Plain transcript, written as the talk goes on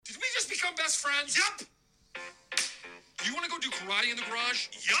best friends? Yup. You want to go do karate in the garage?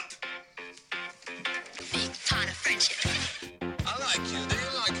 Yup. Big part of friendship. I like you. Do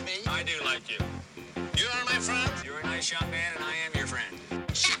you like me? I do like you. You are my friend? You're a nice young man, and I am your friend.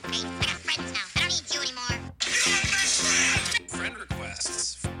 Shut up, Pete. I got friends now. I don't need you anymore. You're my friend. Friend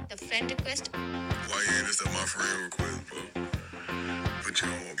requests. The friend request? Why you ain't accept my friend request, bro? But you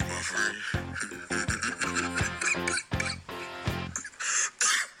don't want to be my friend.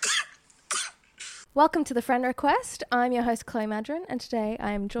 Welcome to the Friend Request. I'm your host, Chloe Madron, and today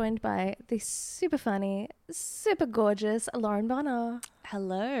I am joined by the super funny, super gorgeous Lauren Bonner.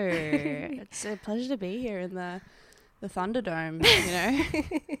 Hello. It's a pleasure to be here in the Thunderdome, you know.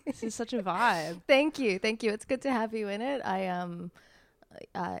 This is such a vibe. Thank you. It's good to have you in it. I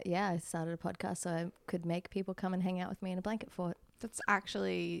started a podcast so I could make people come and hang out with me in a blanket fort. That's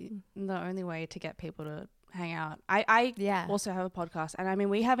actually the only way to get people to hang out. I also have a podcast, and I mean,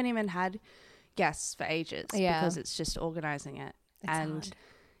 we haven't even had guests for ages because it's just organizing it. Hard.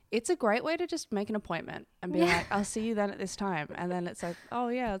 It's a great way to just make an appointment and be like, I'll see you then at this time. And then it's like, oh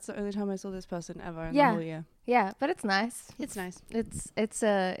yeah, it's the only time I saw this person ever in the whole year. Yeah, but it's nice. It's nice. It's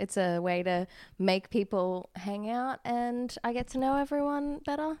a way to make people hang out, and I get to know everyone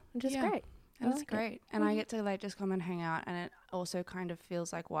better, which is great. And it's great. And I get to like just come and hang out, and it also kind of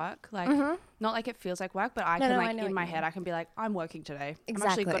feels like work. Like not like it feels like work, but I can in my head I can be like, I'm working today.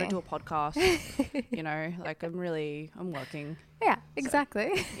 Exactly. I'm actually got to do a podcast. You know, like I'm working. Yeah,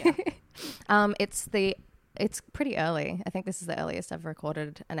 exactly. So, yeah. It's pretty early. I think this is the earliest I've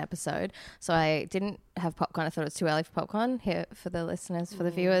recorded an episode. So I didn't have popcorn. I thought it was too early for popcorn. Here, for the listeners, for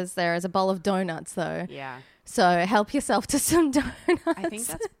the viewers, there is a bowl of donuts though. Yeah. So help yourself to some donuts. I think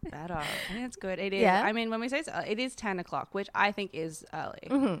that's better. I think that's good. It is. Yeah. I mean, when we say it's early, it is 10 o'clock, which I think is early.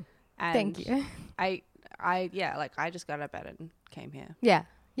 Mm-hmm. And thank you. I just got out of bed and came here. Yeah.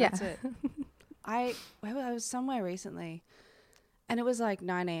 That's it. I was somewhere recently, and it was like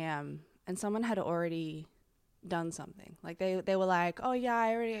 9 a.m. and someone had already done something. Like they were like, oh yeah,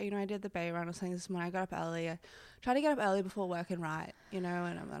 I did the bay run or something this morning. I got up early. I tried to get up early before work and write, you know,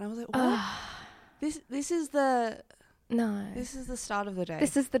 and I was like, what? This is the start of the day.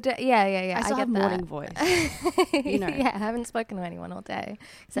 This is the day. Yeah. I still have morning voice. You know. Yeah, I haven't spoken to anyone all day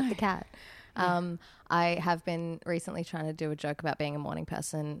except the cat. I have been recently trying to do a joke about being a morning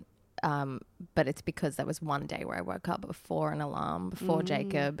person, but it's because there was one day where I woke up before an alarm, before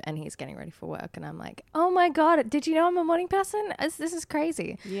Jacob, and he's getting ready for work, and I'm like, oh my God, did you know I'm a morning person? This is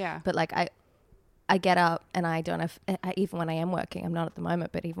crazy. Yeah. But like I get up and I don't have, even when I am working, I'm not at the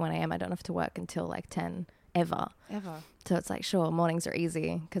moment, but even when I am, I don't have to work until like 10 ever. So it's like, sure, mornings are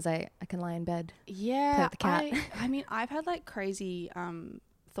easy because I can lie in bed. Yeah. Play with the cat. I mean, I've had like crazy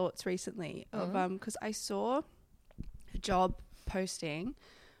thoughts recently of because I saw a job posting,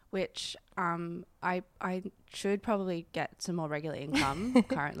 which I should probably get some more regular income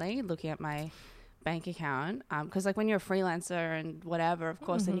currently, looking at my bank account, because like when you're a freelancer and whatever, of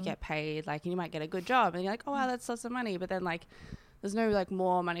course, then you get paid, like, and you might get a good job and you're like, oh wow, that's lots of money, but then like there's no like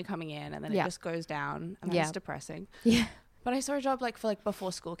more money coming in, and then it just goes down, and that's depressing. But I saw a job like for like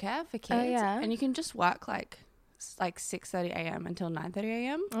before school care for kids, and you can just work like 6:30 a.m. until 9:30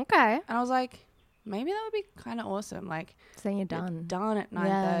 a.m. Okay. And I was like, maybe that would be kind of awesome. Like, so then you're done at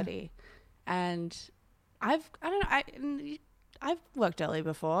 9:30, and I've worked early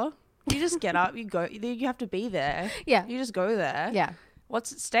before. You just get up, you go. You have to be there. Yeah. You just go there. Yeah.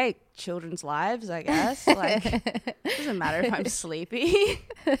 What's at stake? Children's lives, I guess. Like, it doesn't matter if I'm sleepy.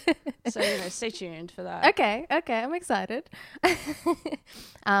 So, stay tuned for that. Okay. I'm excited.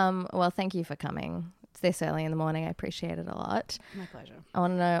 Well, thank you for coming. It's this early in the morning. I appreciate it a lot. My pleasure. I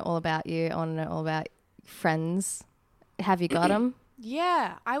want to know all about you. I want to know all about friends. Have you got them?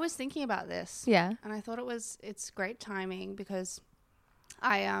 Yeah. I was thinking about this. Yeah. And I thought it's great timing because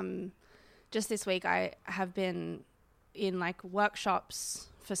I just this week I have been in like workshops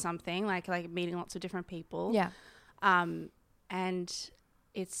for something like meeting lots of different people. Yeah. And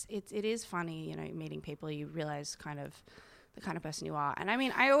it is funny, meeting people, you realize kind of the kind of person you are. And I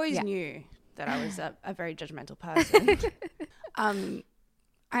mean, I always knew that I was a very judgmental person.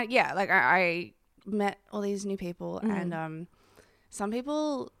 I met all these new people, and some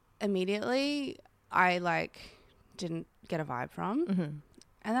people immediately I like didn't get a vibe from.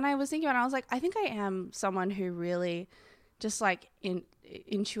 And then I was thinking about it, I was like, I think I am someone who really just like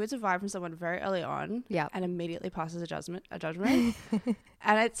intuits a vibe from someone very early on, and immediately passes a judgment.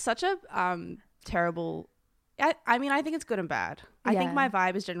 And it's such a terrible. I mean, I think it's good and bad. I think my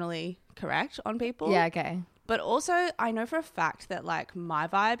vibe is generally correct on people. Yeah, okay. But also, I know for a fact that like my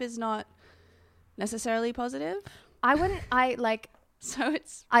vibe is not necessarily positive. So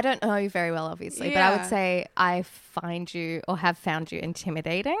it's I don't know you very well, obviously, but I would Yeah. say I find you or have found you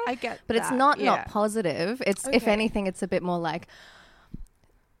intimidating. I get but it's that, not yeah. positive. It's if Okay. anything, it's a bit more like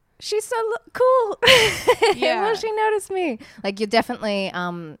she's so cool. Yeah. Will she notice me? Like you're definitely.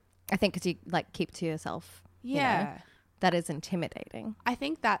 I think because you like keep to yourself. you know, yeah. that is intimidating. I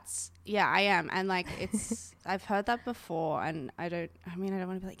think that's I am, and like it's I've heard that before, and I don't want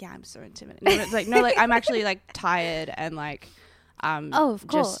to be like I'm so intimidated. No, it's like no, like I'm actually like tired and like Oh, of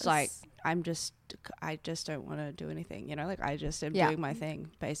course. just like I just don't want to do anything, you know, like I just am Yeah. doing my thing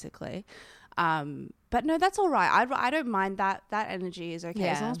basically. But no, that's all right. I don't mind that energy is okay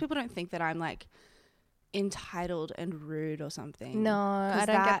as Yeah. long as people don't think that I'm like entitled and rude or something. No, 'Cause I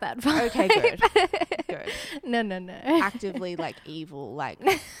don't get that vibe. Okay, good. No. Actively like evil, like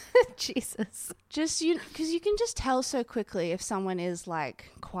Jesus. just because you can just tell so quickly if someone is like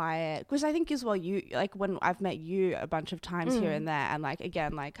quiet, because I think as well you like when I've met you a bunch of times here and there, and like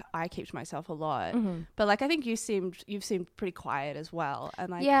again like I keep to myself a lot, but like I think you've seemed pretty quiet as well, and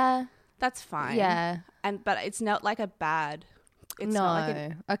like Yeah. that's fine. Yeah. And but it's not like a bad. It's No. not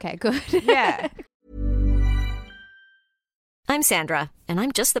like Okay, good. yeah. I'm Sandra, and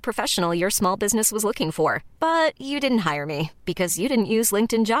I'm just the professional your small business was looking for. But you didn't hire me because you didn't use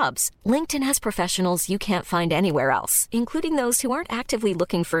LinkedIn Jobs. LinkedIn has professionals you can't find anywhere else, including those who aren't actively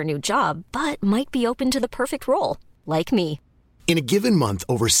looking for a new job, but might be open to the perfect role, like me. In a given month,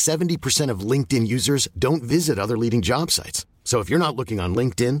 over 70% of LinkedIn users don't visit other leading job sites. So if you're not looking on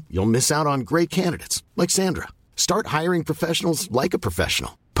LinkedIn, you'll miss out on great candidates like Sandra. Start hiring professionals like a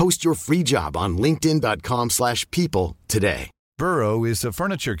professional. Post your free job on linkedin.com/people today. Burrow is a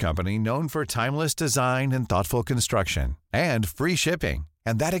furniture company known for timeless design and thoughtful construction and free shipping,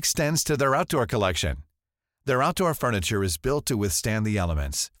 and that extends to their outdoor collection. Their outdoor furniture is built to withstand the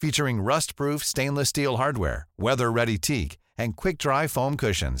elements, featuring rust-proof stainless steel hardware, weather-ready teak, and quick-dry foam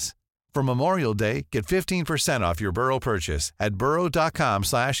cushions. For Memorial Day, get 15% off your Burrow purchase at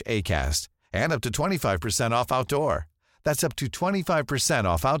burrow.com/acast, and up to 25% off outdoor. That's up to 25%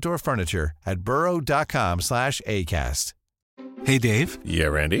 off outdoor furniture at burrow.com/acast. Hey, Dave. Yeah,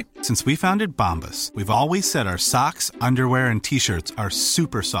 Randy. Since we founded Bombas, we've always said our socks, underwear, and T-shirts are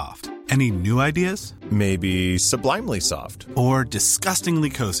super soft. Any new ideas? Maybe sublimely soft. Or disgustingly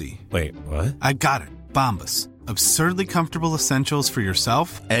cozy? Wait, what? I got it. Bombas. Absurdly comfortable essentials for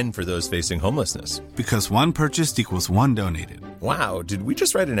yourself And for those facing homelessness. because one purchased equals one donated. Wow, did we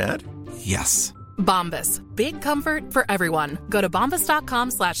just write an ad? Yes. Bombas. Big comfort for everyone. Go to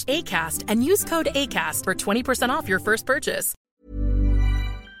bombas.com/ACAST and use code ACAST for 20% off your first purchase.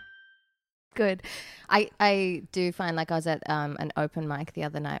 Good. I do find like I was at an open mic the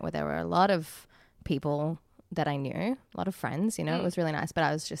other night where there were a lot of people that I knew, a lot of friends, you know, it was really nice. But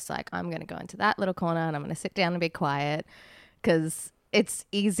I was just like, I'm going to go into that little corner and I'm going to sit down and be quiet because it's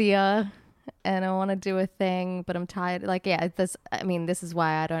easier and I want to do a thing, but I'm tired. Like, yeah, this is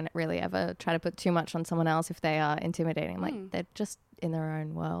why I don't really ever try to put too much on someone else if they are intimidating. Like, they're just in their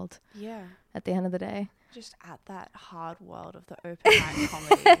own world Yeah. at the end of the day. Just at that hard world of the open mic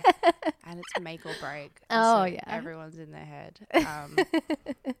comedy, and it's make or break. And Oh, so yeah. everyone's in their head.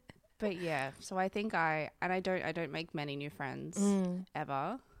 But yeah, so I think I don't make many new friends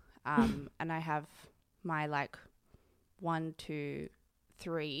ever, and I have my like 1, 2,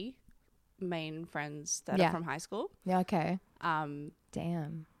 3 main friends that Yeah. are from high school. Yeah, okay. Damn.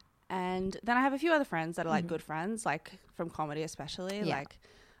 And And then I have a few other friends that are like good friends, like from comedy especially, Yeah. like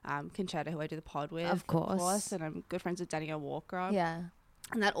Conchetta, who I do the pod with, Of course. and I'm good friends with Danielle Walker. yeah.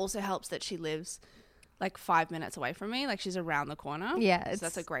 And that also helps that she lives like 5 minutes away from me. Like she's around the corner. Yeah, So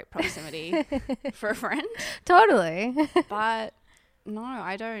that's a it's- great proximity for a friend. Totally. But no,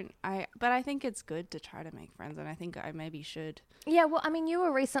 I don't. But I think it's good to try to make friends, and I think I maybe should. Yeah, well, I mean, you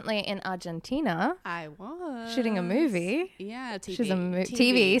were recently in Argentina I was shooting a movie. Yeah, TV. She's a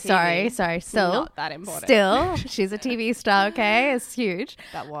TV. Sorry. Still, Not that important. Still, she's a TV star. Okay, it's huge.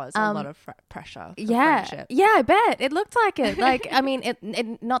 That was a lot of pressure. For Yeah, friendship. yeah, I bet it looked like it. Like, I mean, it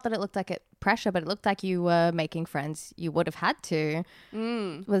not that it looked like it pressure, but it looked like you were making friends. You would have had to.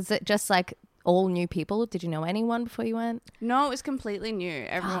 Was it just like all new people? Did you know anyone before you went? No, it was completely new.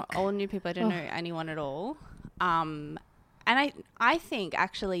 Everyone, Fuck. all new people. I didn't know anyone at all. And I think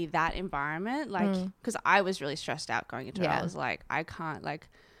actually that environment, like, because I was really stressed out going into it. Yeah. I was like, I can't, like,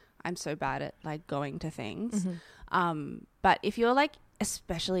 I'm so bad at like going to things. But if you're like,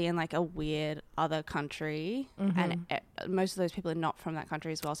 especially in like a weird other country, and most of those people are not from that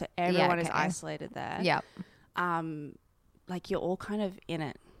country as well, so everyone is okay. isolated there. Yeah. Like you're all kind of in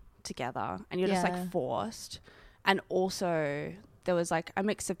it together, and you're just Yeah. like forced. And also there was like a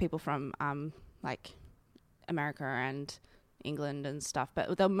mix of people from like America and England and stuff,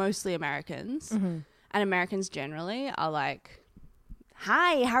 but they're mostly Americans. And Americans generally are like,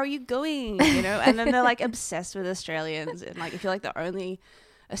 hi, how are you going? You know, and then they're like obsessed with Australians. And like, if you're like the only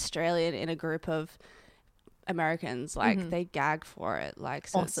Australian in a group of Americans, like they gag for it. Like,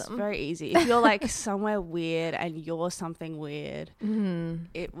 so it's very easy. If you're like somewhere weird and you're something weird,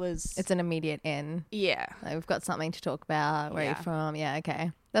 it's an immediate in. Yeah. Like, we've got something to talk about. Where are you from? Yeah,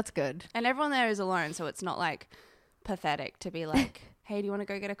 okay. That's good. And everyone there is alone, so it's not like pathetic to be like, hey, do you want to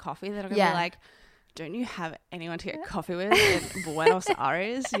go get a coffee? They're not going to be like, don't you have anyone to get coffee with in Buenos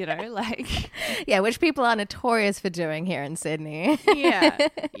Aires? You know, like. Yeah, which people are notorious for doing here in Sydney. Yeah.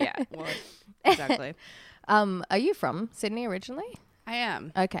 Well, exactly. Are you from Sydney originally? I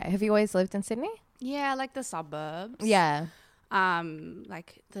am. Okay. Have you always lived in Sydney? Yeah, like the suburbs. Yeah.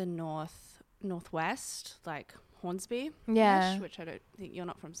 Like the northwest, like Hornsby. Yeah. Which I don't think you're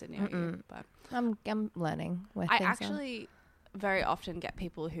not from Sydney, are you? But I'm learning where I things actually very often get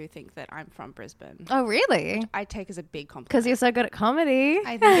people who think that I'm from Brisbane. Oh, really? Which I take as a big compliment. Because you're so good at comedy.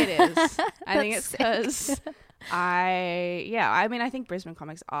 I think it is. I think it's because I mean, I think Brisbane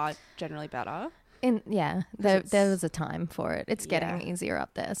comics are generally better. There was a time for it. It's getting easier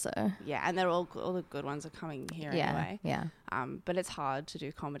up there, so yeah, and they're all the good ones are coming here anyway. Yeah, but it's hard to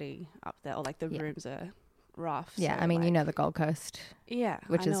do comedy up there, or like the rooms are rough. Yeah, so I mean, like, you know the Gold Coast. Yeah,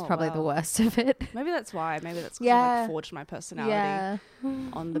 which is probably the worst of it. Maybe that's why. Maybe that's because I like forged my personality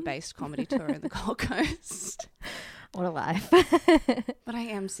on the based comedy tour in the Gold Coast. What a life! But I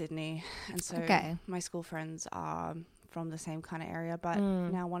am Sydney, and so my school friends are from the same kind of area, but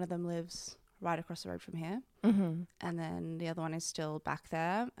now one of them lives right across the road from here, and then the other one is still back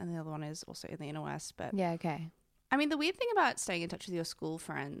there, and the other one is also in the inner west. But yeah, okay. I mean, the weird thing about staying in touch with your school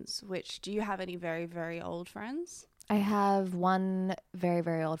friends, do you have any very, very old friends? I have one very,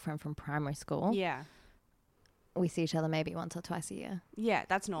 very old friend from primary school. Yeah. We see each other maybe once or twice a year. Yeah,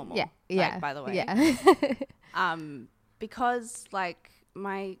 that's normal. Yeah. Like, by the way. Yeah. Because like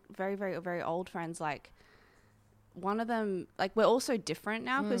my very, very, very old friends, like one of them, like we're all so different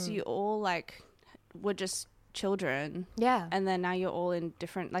now because you all like were just children. Yeah. And then now you're all in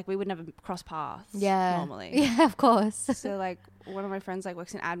different, like we would never cross paths normally. Yeah, of course. So like one of my friends like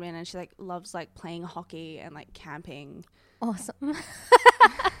works in admin and she like loves like playing hockey and like camping. Awesome.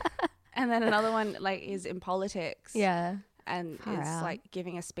 And then another one like is in politics. Yeah. And Far is out. like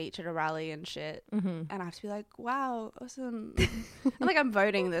giving a speech at a rally and shit. And I have to be like, wow, awesome. And like I'm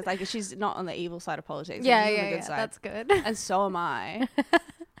voting this, like she's not on the evil side of politics. Yeah, she's on yeah, the good yeah. side. That's good. And so am I.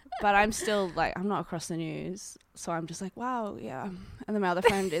 But I'm still like, I'm not across the news. So I'm just like, wow, yeah. And then my other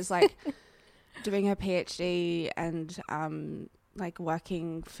friend is like doing her PhD and like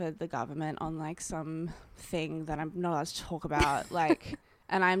working for the government on like some thing that I'm not allowed to talk about. Like,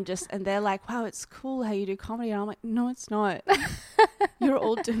 and I'm just, and they're like, wow, it's cool how you do comedy. And I'm like, no, it's not. You're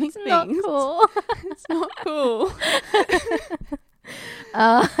all doing things. Not cool. It's not cool.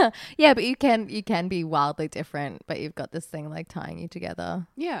 Yeah, but you can be wildly different, but you've got this thing like tying you together.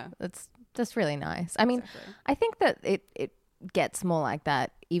 Yeah. That's just really nice. I mean, Exactly. I think that it gets more like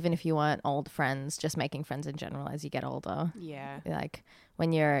that even if you weren't old friends, just making friends in general as you get older. Yeah. Like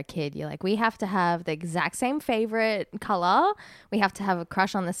when you're a kid, you're like, we have to have the exact same favorite color. We have to have a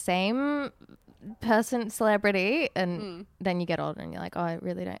crush on the same person, celebrity. And then you get older and you're like, oh, I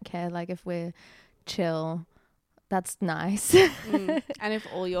really don't care. Like if we're chill, that's nice. And if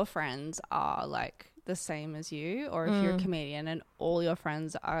all your friends are like the same as you, or if you're a comedian and all your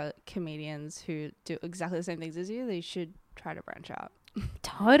friends are comedians who do exactly the same things as you, they should try to branch out.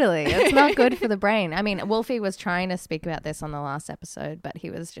 Totally. It's not good for the brain. I mean, Wolfie was trying to speak about this on the last episode, but he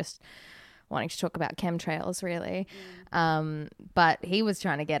was just wanting to talk about chemtrails, really. But he was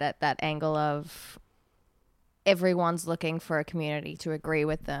trying to get at that angle of everyone's looking for a community to agree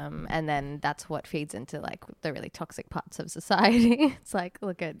with them, and then that's what feeds into like the really toxic parts of society. It's like,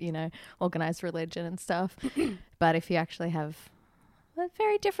 look at, organized religion and stuff. But if you actually have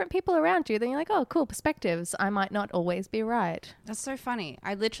very different people around you, then you're like, oh, cool perspectives. I might not always be right. That's so funny.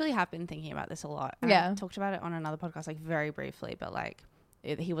 I literally have been thinking about this a lot. And Yeah. I talked about it on another podcast, like very briefly, but like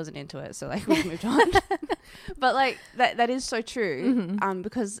he wasn't into it, so like we moved on. But like that is so true.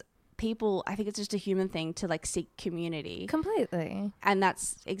 Because people, I think it's just a human thing to like seek community. Completely. And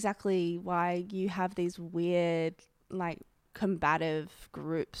that's exactly why you have these weird like combative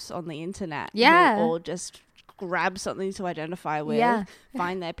groups on the internet. Yeah. Who all just grab something to identify with,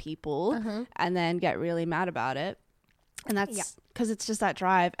 find their people, and then get really mad about it. And that's because it's just that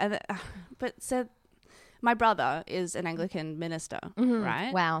drive. And but so my brother is an Anglican minister,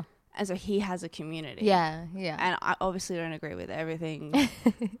 right? Wow. And so he has a community. Yeah. And I obviously don't agree with everything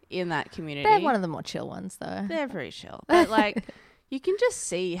in that community. They're one of the more chill ones, though. They're pretty chill. But like, you can just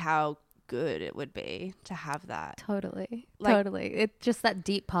see how good it would be to have that. Totally. Like- Totally. It's just that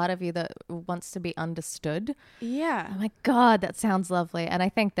deep part of you that wants to be understood. Yeah. Oh my God, that sounds lovely. And I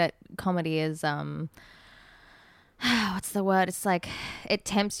think that comedy is, what's the word? It's like, it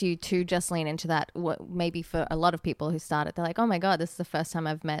tempts you to just lean into that. Maybe for a lot of people who start it, they're like, oh my God, this is the first time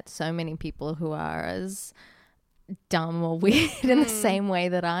I've met so many people who are as dumb or weird in the same way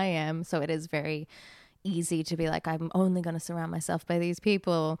that I am. So it is very easy to be like, I'm only going to surround myself by these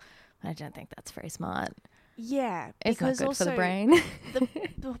people. I don't think that's very smart. Yeah. It's not Because good also for the brain.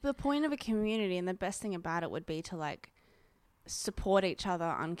 the point of a community and the best thing about it would be to like support each other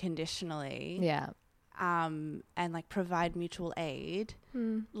unconditionally. Yeah. And like provide mutual aid.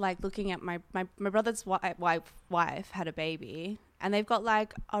 Like looking at my brother's wife had a baby, and they've got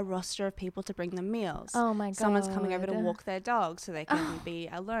like a roster of people to bring them meals. Oh my God. Someone's coming over to walk their dog so they can be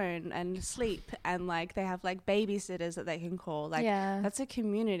alone and sleep, and like they have like babysitters that they can call. Like that's a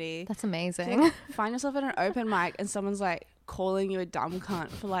community. That's To, amazing. like, find yourself at an open mic and someone's like calling you a dumb cunt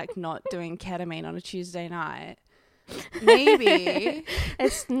for like not doing ketamine on a Tuesday night. Maybe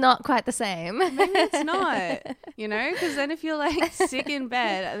It's not quite the same. maybe it's not, you know, because then if you're like sick in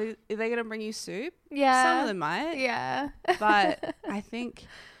bed, are they gonna bring you soup? Yeah. Some of them might. Yeah. But I think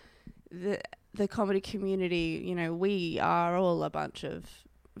the comedy community, you know, we are all a bunch of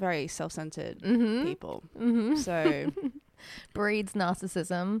very self-centered people. So breeds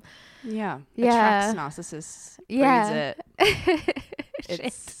narcissism. yeah, Yeah. attracts narcissists. Yeah. Breeds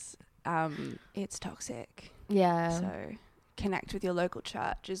it. It's toxic. Yeah. So connect with your local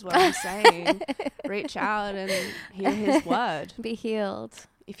church is what I'm saying. Reach out and hear his word. Be healed.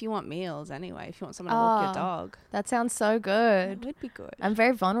 If you want meals anyway, if you want someone to walk your dog. That sounds so good. It would be good. I'm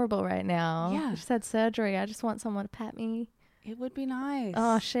very vulnerable right now. Yeah. I just had surgery. I just want someone to pat me. It would be nice.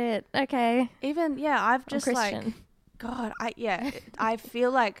 Oh, shit. Okay. Even, yeah, I've just like, Christian. God, I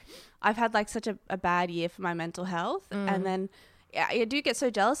feel like I've had like such a bad year for my mental health. And then I do get so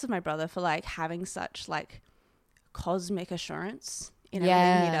jealous of my brother for like having such like cosmic assurance in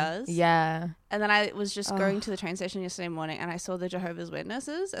everything he does. Yeah. And then I was just going to the train station yesterday morning and I saw the Je-hoe-vah's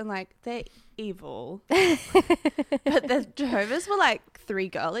Witnesses and like they're evil. But the Je-hoe-vah's were like 3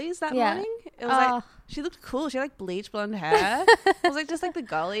 girlies that morning. It was like, she looked cool. She had like bleach blonde hair. It was like just like the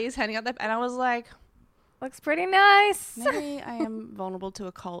girlies handing out and I was like, looks pretty nice. maybe I am vulnerable to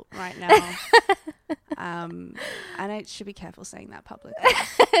a cult right now. And I should be careful saying that publicly.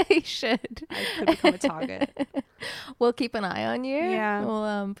 You should. I could become a target. We'll keep an eye on you. Yeah.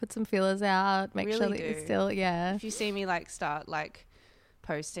 We'll put some feelers out. Make sure Really that you're do. still, yeah. If you see me like start like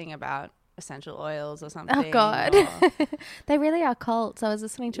posting about essential oils or something. Oh God, or- they really are cults. I was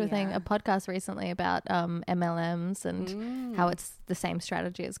listening to Yeah. a podcast recently about MLMs and how it's the same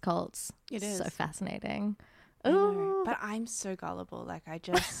strategy as cults. It So is. fascinating. I know. Ooh. But I'm so gullible. Like I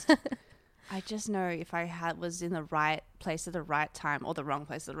just know if I was in the right place at the right time or the wrong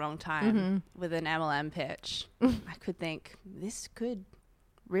place at the wrong time with an MLM pitch, I could think this could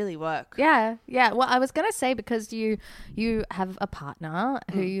really work. Yeah. Well, I was gonna say because you have a partner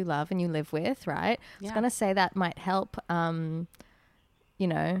who you love and you live with, right? I was gonna say that might help,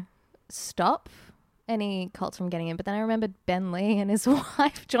 stop any cults from getting in. But then I remembered Ben Lee and his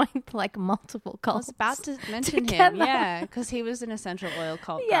wife joined like multiple I cults. was about to mention together. him, yeah, because he was an essential oil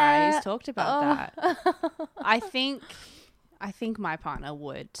cult Yeah. guy. He's talked about that. I think my partner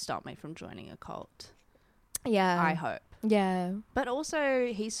would stop me from joining a cult. Yeah. I hope. Yeah. But also,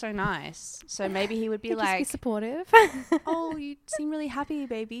 he's so nice. So maybe he would be Just like, be supportive. oh, you seem really happy,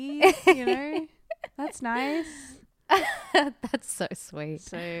 baby. You know, that's nice. That's so sweet.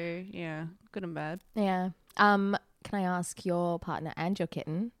 So, yeah, good and bad. Yeah. Can I ask your partner and your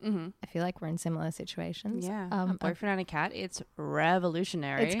kitten? Mm-hmm. I feel like we're in similar situations. Yeah. A boyfriend and a cat. It's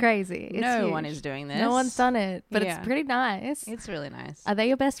revolutionary. It's crazy. It's no huge. one is doing this. No one's done it, but Yeah. it's pretty nice. It's really nice. Are they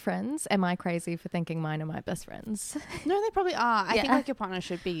your best friends? Am I crazy for thinking mine are my best friends? No, they probably are. I Yeah. think like your partner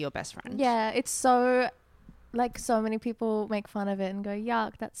should be your best friend. Yeah, it's so, like, so many people make fun of it and go,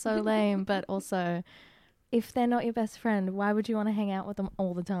 yuck, that's so lame. But also, if they're not your best friend, why would you want to hang out with them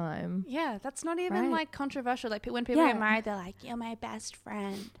all the time? Yeah, that's not even Right. like controversial. Like when people Yeah. get married, they're like, "You're my best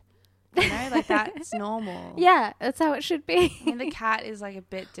friend." You know, like that's normal. Yeah, that's how it should be. I mean, the cat is like a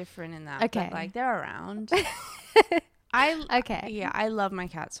bit different in that. Okay. But, like they're around. Okay. Yeah, I love my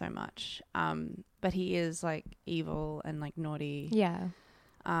cat so much. But he is like evil and like naughty. Yeah.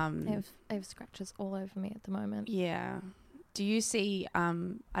 Um. I have scratches all over me at the moment. Yeah. Do you see? I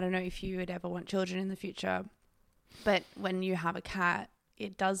don't know if you would ever want children in the future, but when you have a cat,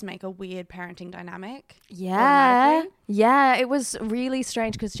 it does make a weird parenting dynamic. Yeah. automatically. Yeah, it was really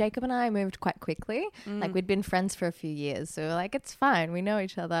strange because Jacob and I moved quite quickly. Like we'd been friends for a few years. So we were like, it's fine. We know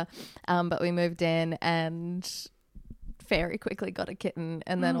each other. But we moved in and very quickly got a kitten.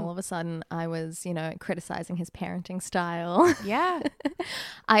 And then all of a sudden I was, you know, criticizing his parenting style. Yeah.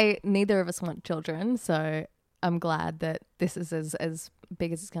 Neither of us want children. So I'm glad that this is as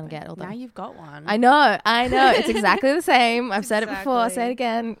big as it's going to get. Although Now you've got one. I know. It's exactly the same. I've said it before. I'll say it Exactly.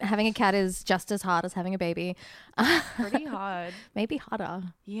 again. Having a cat is just as hard as having a baby. Pretty hard. Maybe harder.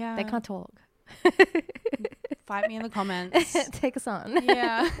 Yeah. They can't talk. Fight me in the comments. Take us on.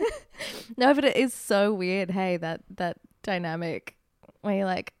 Yeah. No, but it is so weird, hey, that dynamic where you're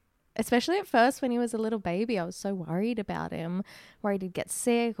like, especially at first when he was a little baby, I was so worried about him, worried he'd get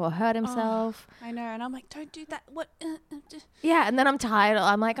sick or hurt himself. I know. And I'm like, don't do that. What? Yeah, and then I'm tired.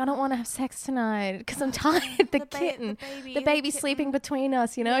 I'm like, I don't want to have sex tonight because I'm tired. The kitten, the baby's sleeping between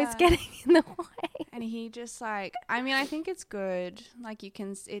us, you know, it's getting in the way. And he just like, I mean, I think it's good. Like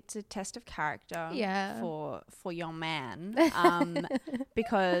it's a test of character for your man.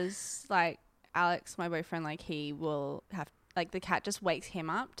 Because like Alex, my boyfriend, like he will have, like the cat just wakes him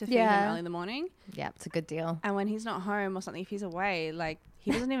up to feed him early in the morning. Yeah, it's a good deal. And when he's not home or something, if he's away, like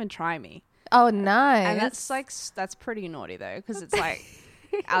he doesn't even try me. Oh, nice. And that's pretty naughty though, because it's like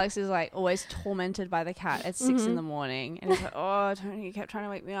Alex is like always tormented by the cat at 6 in the morning, and he's like, "Oh, Tony, you kept trying to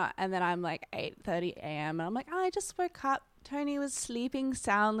wake me up." And then I'm like 8:30 a.m. and I'm like, "I just woke up. Tony was sleeping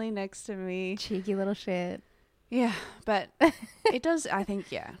soundly next to me." Cheeky little shit. Yeah, but it does. I think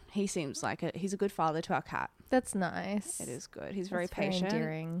he seems like he's a good father to our cat. That's nice. It is good. He's very That's very patient,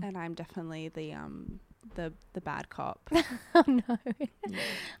 endearing. and I'm definitely the bad cop. Oh no.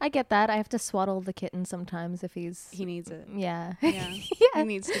 I get that. I have to swaddle the kitten sometimes if he needs it. Yeah. Yeah. Yeah. He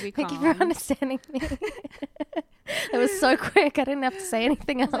needs to be calm. Thank you for understanding me. It was so quick. I didn't have to say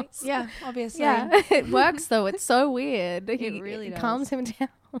anything else. Like, yeah, obviously. Yeah. It works though. It's so weird. It really does. Calms him down.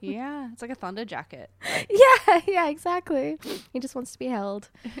 Yeah, it's like a thunder jacket. Like, Yeah, exactly. He just wants to be held.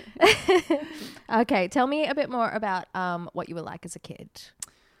 Okay, tell me a bit more about what you were like as a kid.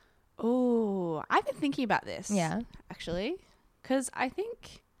 oh, I've been thinking about this. Yeah. Actually, because I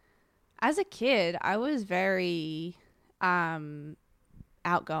think as a kid, I was very outgoing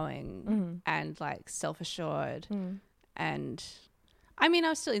and like self-assured. And I mean, I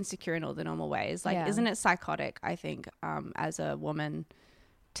was still insecure in all the normal ways. Like, isn't it psychotic, I think, as a woman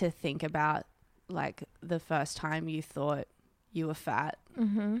to think about like the first time you thought you were fat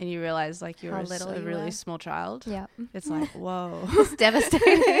and you realize like you're a really small child. Yeah. It's like, whoa. It's devastating.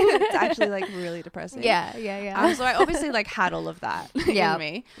 It's actually like really depressing. Yeah. So I obviously like had all of that in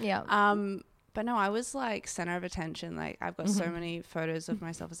me. Yeah. But no, I was like center of attention. Like I've got so many photos of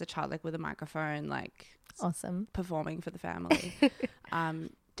myself as a child, like with a microphone, like Awesome. performing for the family,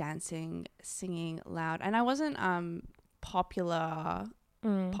 dancing, singing loud. And I wasn't popular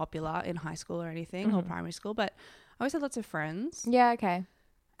in high school or anything or primary school, but I always had lots of friends. Yeah, okay.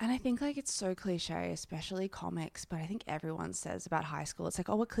 And I think like it's so cliche, especially comics, but I think everyone says about high school, it's like,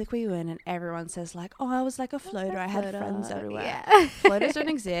 oh, what clique were you in? And everyone says like, oh, I was like a floater. I had friends everywhere. Yeah. Floaters don't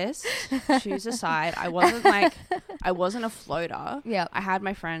exist. Choose a side. I wasn't a floater. Yeah. I had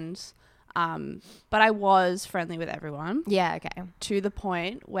my friends, but I was friendly with everyone. Yeah, okay. To the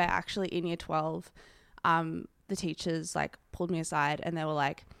point where actually in year 12, the teachers like pulled me aside and they were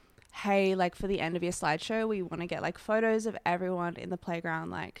like, hey, like for the end of your slideshow, we want to get like photos of everyone in the playground,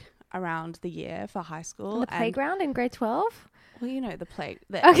 like around the year for high school. In the playground in grade 12? Well, you know, the Okay.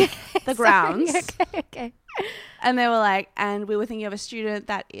 the grounds. Okay. And they were like, and we were thinking of a student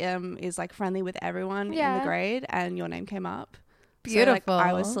that is like friendly with everyone in the grade, and your name came up. Beautiful. So, like,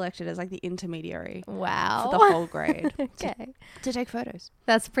 I was selected as like the intermediary. Wow. For the whole grade. Okay. To take photos.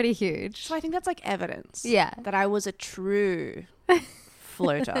 That's pretty huge. So I think that's like evidence. Yeah. That I was a true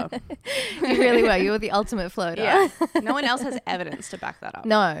floater. You really were. You were the ultimate floater. Yeah. No one else has evidence to back that up.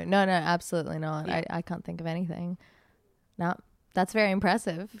 No, absolutely not. Yeah. I can't think of anything. No, that's very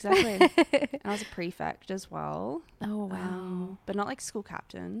impressive. Exactly. And I was a prefect as well. Oh, wow. But not like school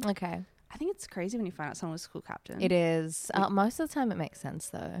captain. Okay. I think it's crazy when you find out someone was school captain. It is. Most of the time it makes sense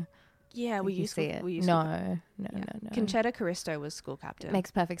though. Yeah, we used to see it. No. Conchetta Caristo was school captain.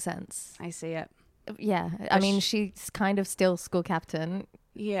 Makes perfect sense. I see it. Yeah. I mean, she's kind of still school captain.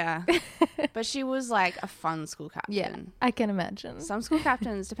 Yeah. But she was like a fun school captain. Yeah, I can imagine. Some school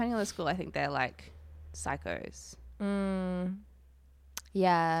captains, depending on the school, I think they're like psychos.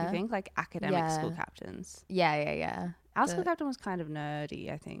 Yeah. Do you think? Like academic school captains. Yeah. Our school captain was kind of nerdy,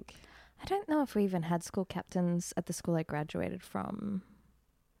 I think. I don't know if we even had school captains at the school I graduated from.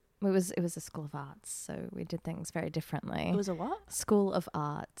 It was a school of arts, so we did things very differently. It was a what? School of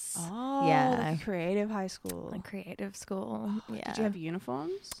arts. Oh, yeah, like a creative high school. A creative school. Yeah. Did you have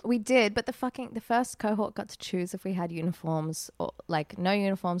uniforms? We did, but the first cohort got to choose if we had uniforms or like no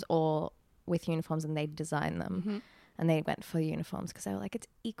uniforms or with uniforms, and they designed them. Mm-hmm. And they went for uniforms because they were like, it's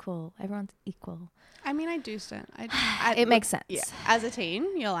equal. Everyone's equal. I mean, I do stand. It makes sense. Yeah. As a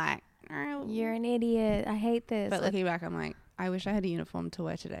teen, you're like, oh. You're an idiot. I hate this. But looking back, I'm like, I wish I had a uniform to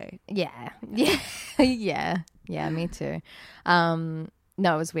wear today. Yeah. Yeah, me too. No,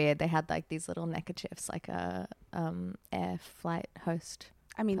 it was weird. They had like these little neckerchiefs, like a air flight host.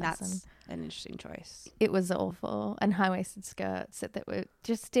 I mean, person. that's an interesting choice. It was awful. And high-waisted skirts that were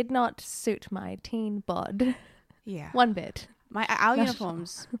just did not suit my teen bod. Yeah. One bit. Our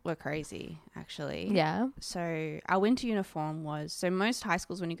uniforms were crazy, actually. Yeah. So our winter uniform was, so most high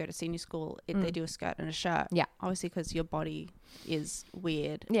schools when you go to senior school, they do a skirt and a shirt. Yeah. Obviously because your body is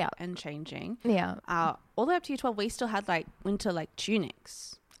weird and changing. Yeah. All the way up to year 12, we still had like winter like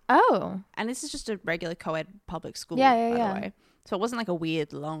tunics. Oh. And this is just a regular co-ed public school, by the way. So it wasn't like a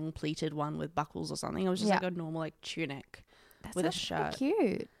weird long pleated one with buckles or something. It was just like a normal like tunic with a shirt.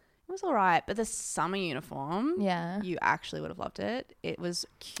 Cute. It was all right, but the summer uniform, yeah, you actually would have loved it. It was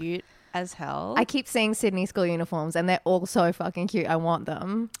cute as hell. I keep seeing Sydney school uniforms and they're all so fucking cute. I want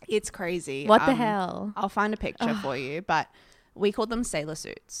them. It's crazy. What the hell? I'll find a picture for you, but we called them sailor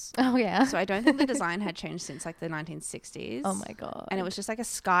suits. Oh, yeah. So I don't think the design had changed since like the 1960s. Oh, my God. And it was just like a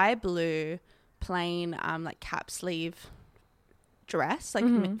sky blue, plain, like cap sleeve dress,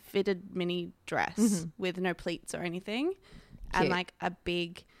 like fitted mini dress with no pleats or anything. And like a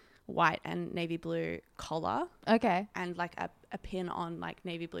big white and navy blue collar. Okay. And like a pin on like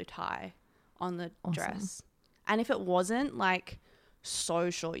navy blue tie on the dress. And if it wasn't like so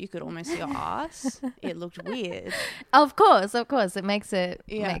short you could almost see your ass, it looked weird. Of course. It makes it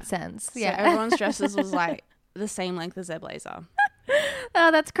make sense. So yeah. everyone's dresses was like the same length as their blazer.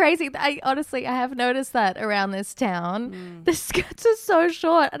 Oh, that's crazy. I have noticed that around this town. The skirts are so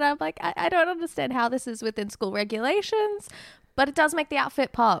short and I'm like, I don't understand how this is within school regulations. But it does make the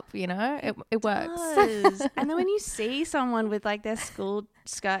outfit pop, you know? It works. And then when you see someone with like their school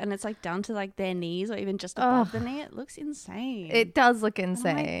skirt and it's like down to like their knees or even just above the knee, it looks insane. It does look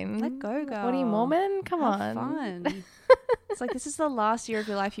insane. Like, let go, girl. What are you, Mormon? Come Have on. fun. It's like, this is the last year of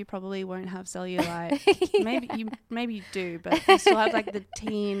your life you probably won't have cellulite. Maybe you do, but you still have like the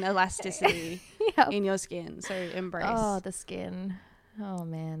teen elasticity in your skin. So embrace. Oh, the skin. Oh,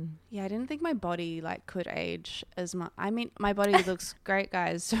 man. Yeah, I didn't think my body like could age as much. I mean, my body looks great,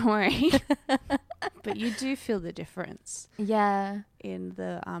 guys. Don't worry. But you do feel the difference. Yeah. In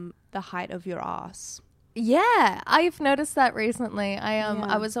the height of your ass. Yeah, I've noticed that recently.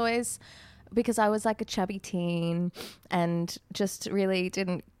 I was always, because I was like a chubby teen and just really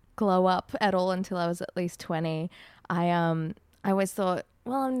didn't glow up at all until I was at least 20. I always thought,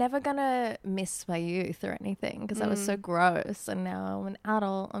 well, I'm never going to miss my youth or anything because I was so gross. And now I'm an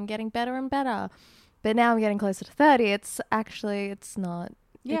adult. I'm getting better and better. But now I'm getting closer to 30. It's not.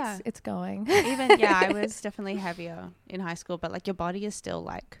 Yeah. It's going. I was definitely heavier in high school. But like your body is still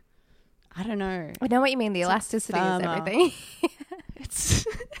like, I don't know. I know what you mean. The elasticity is everything.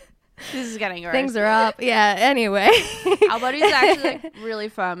 This is getting gross. Things are up. Yeah, anyway. Our bodies are actually like really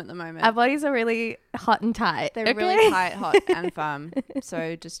firm at the moment. Our bodies are really hot and tight. They're really tight, hot and firm.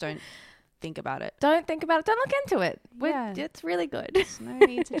 So just don't think about it. Don't think about it. Don't look into it. It's really good. There's no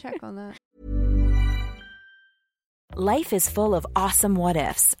need to check on that. Life is full of awesome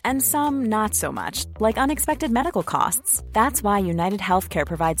what-ifs, and some not so much, like unexpected medical costs. That's why United Healthcare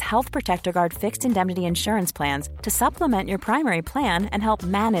provides Health Protector Guard fixed indemnity insurance plans to supplement your primary plan and help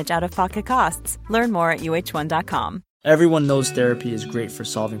manage out-of-pocket costs. Learn more at uh1.com. Everyone knows therapy is great for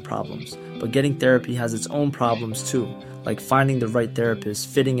solving problems, but getting therapy has its own problems too, like finding the right therapist,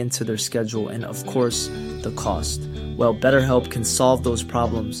 fitting into their schedule, and of course, the cost. Well, BetterHelp can solve those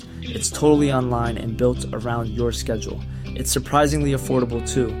problems. It's totally online and built around your schedule. It's surprisingly affordable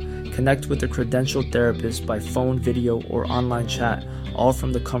too. Connect with a credentialed therapist by phone, video, or online chat, all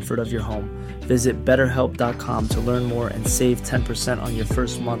from the comfort of your home. Visit BetterHelp.com to learn more and save 10% on your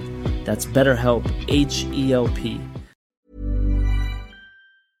first month. That's BetterHelp, H-E-L-P.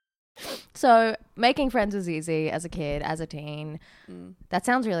 So making friends was easy as a kid, as a teen. That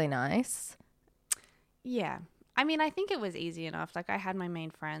sounds really nice. Yeah. I mean, I think it was easy enough. Like I had my main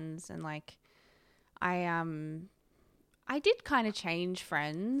friends and like I did kind of change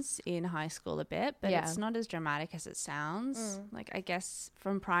friends in high school a bit, but it's not as dramatic as it sounds. Like I guess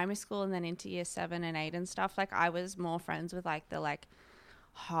from primary school and then into year 7 and 8 and stuff, like I was more friends with like the like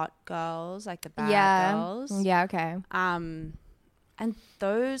hot girls, like the bad girls. Yeah, okay. And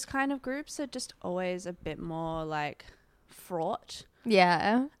those kind of groups are just always a bit more like fraught.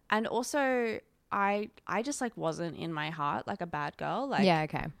 Yeah. And also I just like wasn't in my heart like a bad girl. Like, yeah,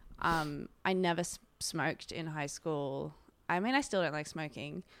 okay. I never smoked in high school. I mean, I still don't like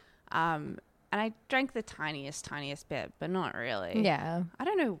smoking. And I drank the tiniest bit, but not really. Yeah. I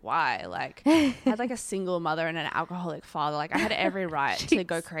don't know why. Like, I had like a single mother and an alcoholic father. Like, I had every right to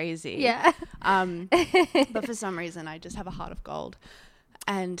go crazy. Yeah. But for some reason, I just have a heart of gold.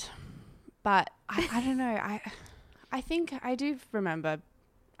 But I don't know. I think I do remember.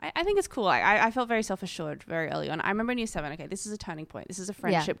 I think it's cool. I felt very self-assured very early on. I remember in year 7, okay, this is a turning point. This is a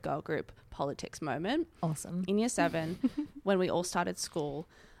friendship girl group politics moment. Awesome. In year 7, when we all started school,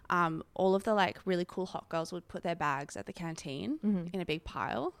 all of the like really cool hot girls would put their bags at the canteen in a big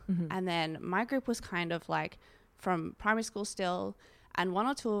pile. And then my group was kind of like from primary school still. And 1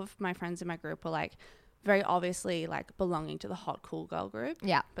 or 2 of my friends in my group were like very obviously like belonging to the hot cool girl group.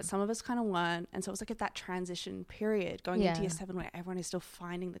 Yeah. But some of us kind of weren't. And so it was like at that transition period going into year 7 where everyone is still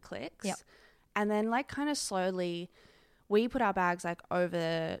finding the cliques. Yep. And then like kind of slowly we put our bags like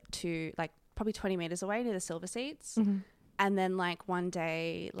over to like probably 20 meters away near the silver seats. And then like one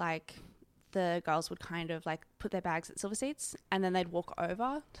day, like the girls would kind of like put their bags at silver seats and then they'd walk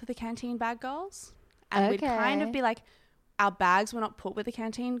over to the canteen bag girls. And we'd kind of be like, our bags were not put with the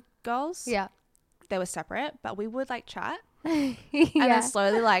canteen girls. Yeah. They were separate, but we would like chat. And then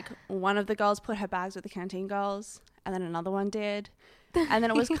slowly like one of the girls put her bags with the canteen girls and then another one did. And then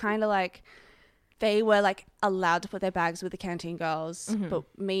it was kind of like they were like allowed to put their bags with the canteen girls, but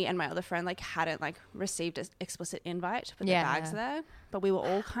me and my other friend like hadn't like received an explicit invite to put their bags there. But we were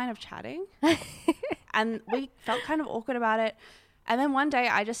all kind of chatting and we felt kind of awkward about it. And then one day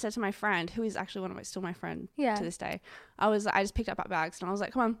I just said to my friend, who is actually still my friend to this day, I just picked up our bags and I was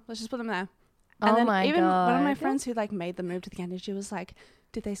like, come on, let's just put them there. And then even one of my friends who like made the move to the canteen, she was like,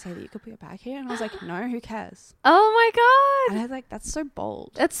 did they say that you could put your bag here? And I was like, no, who cares? Oh my God. And I was like, that's so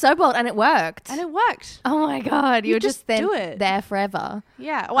bold. That's so bold. And it worked. Oh my God. You were just then do it. there forever.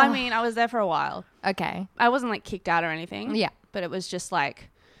 Yeah. Well, I mean, I was there for a while. Okay. I wasn't like kicked out or anything. Yeah. But it was just like,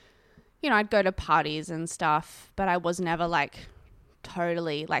 you know, I'd go to parties and stuff, but I was never like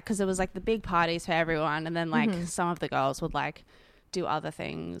totally like, because it was like the big parties for everyone. And then like some of the girls would like do other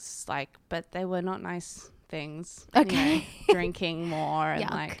things, like, but they were not nice things. Okay. You know, drinking more and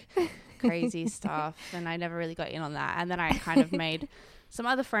like crazy stuff. And I never really got in on that. And then I kind of made some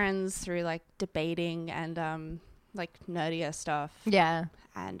other friends through like debating and like nerdier stuff. Yeah.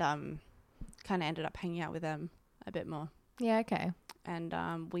 And kind of ended up hanging out with them a bit more. Yeah, okay. And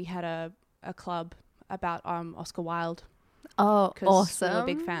we had a club about Oscar Wilde. Oh, awesome.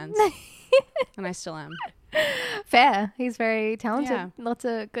 We were big fans. And I still am. Fair. He's very talented. Yeah. Lots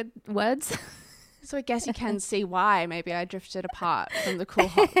of good words. So I guess you can see why maybe I drifted apart from the cool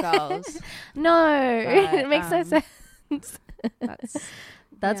hot girls. No, But, it makes no sense.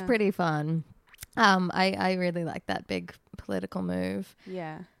 That's yeah. pretty fun. I really like that big political move.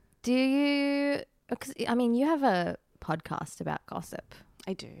 Yeah. Do you, because I mean, you have a podcast about gossip.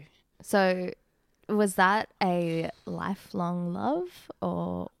 I do. So was that a lifelong love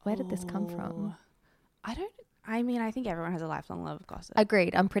or where did this come from? I think everyone has a lifelong love of gossip.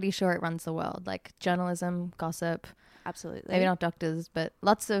 Agreed. I'm pretty sure it runs the world. Like journalism, gossip. Absolutely. Maybe not doctors, but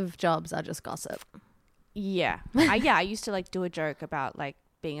lots of jobs are just gossip. Yeah. I used to like do a joke about like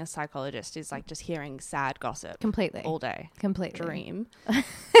being a psychologist is like just hearing sad gossip. Completely. All day. Completely. Dream.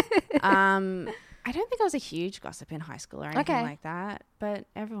 I don't think I was a huge gossip in high school or anything like that, but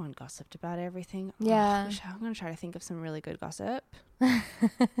everyone gossiped about everything. Yeah. I'm going to try to think of some really good gossip. I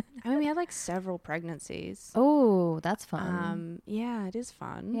mean, we had like several pregnancies. Oh, that's fun. Yeah, it is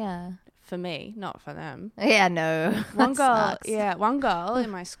fun. Yeah. For me, not for them. Yeah, no. One girl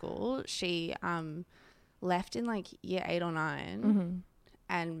in my school, she left in like year 8 or 9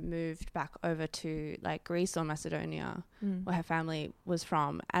 and moved back over to like Greece or Macedonia where her family was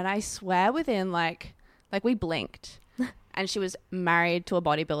from. And I swear within like we blinked and she was married to a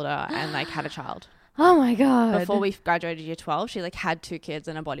bodybuilder and like had a child. Oh my God. Before we graduated year 12, she like had 2 kids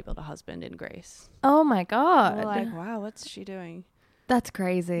and a bodybuilder husband in Greece. Oh my God. We're like, wow, what's she doing? That's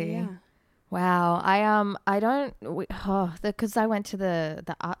crazy. Yeah. Wow. I don't, because I went to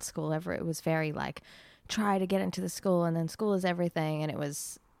the art school ever. It was very like, try to get into the school and then school is everything. And it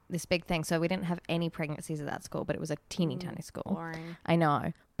was this big thing. So we didn't have any pregnancies at that school, but it was a teeny tiny school. Boring. I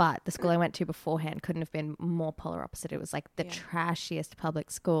know. But the school I went to beforehand couldn't have been more polar opposite. It was like the trashiest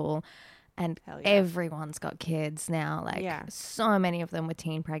public school. And everyone's got kids now. Like so many of them with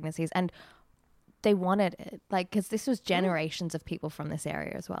teen pregnancies. And they wanted it. Like, because this was generations of people from this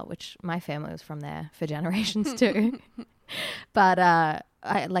area as well, which my family was from there for generations too. But I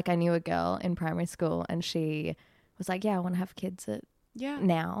knew a girl in primary school and she was like, yeah, I want to have kids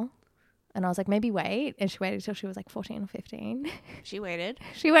now. And I was like, maybe wait. And she waited till she was like 14 or 15. She waited.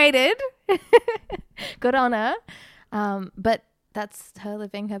 She waited. Good on her. But that's her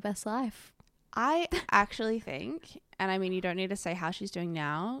living her best life. I actually think, and I mean, you don't need to say how she's doing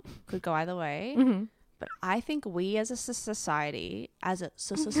now. Could go either way. But I think we as a society,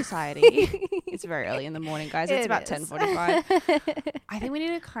 it's very early in the morning, guys. It's about 10:45. I think we need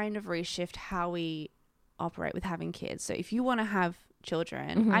to kind of reshift how we operate with having kids. So if you want to have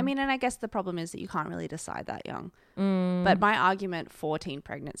children, I mean, and I guess the problem is that you can't really decide that young. But my argument for teen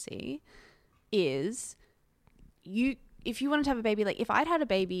pregnancy is if you wanted to have a baby, like if I'd had a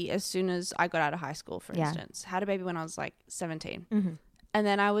baby as soon as I got out of high school, for instance, had a baby when I was like 17, and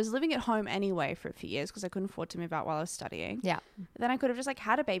then I was living at home anyway for a few years because I couldn't afford to move out while I was studying. Yeah. Then I could have just like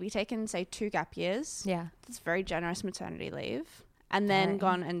had a baby, taken say 2 gap years. Yeah. That's very generous maternity leave. And then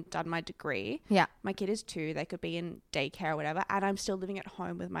gone and done my degree. Yeah. My kid is 2. They could be in daycare or whatever. And I'm still living at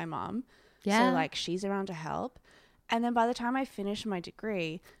home with my mum. Yeah. So like she's around to help. And then by the time I finish my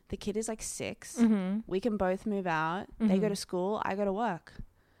degree, the kid is like 6. We can both move out. They go to school. I go to work.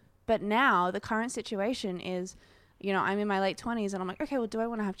 But now the current situation is, you know, I'm in my late 20s and I'm like, okay, well, do I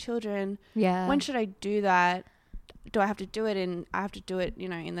want to have children? Yeah. When should I do that? Do I have to do it in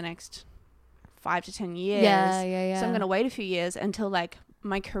the next 5 to 10 years. Yeah. So I'm going to wait a few years until like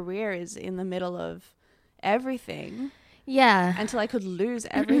my career is in the middle of everything. Yeah. Until I could lose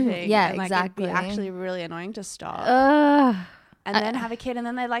everything. Yeah, and, like, exactly. It'd be actually really annoying to stop. And then have a kid and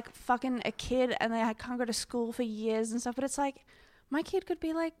then they're like fucking a kid and they can't go to school for years and stuff. But it's like my kid could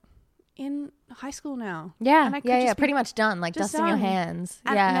be like in high school now. Yeah. And I could pretty much done. Like dusting your hands.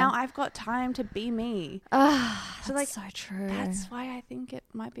 And now I've got time to be me. So like, so true. That's why I think it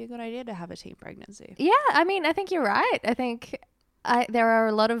might be a good idea to have a teen pregnancy. Yeah. I mean, I think you're right. I think there are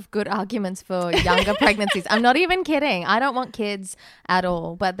a lot of good arguments for younger pregnancies. I'm not even kidding. I don't want kids at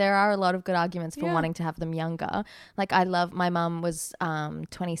all, but there are a lot of good arguments for wanting to have them younger. Like my mum was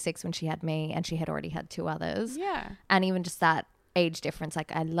 26 when she had me and she had already had 2 others. Yeah. And even just that age difference,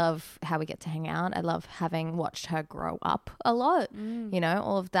 like I love how we get to hang out. I love having watched her grow up a lot. You know,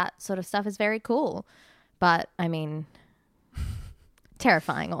 all of that sort of stuff is very cool. But I mean,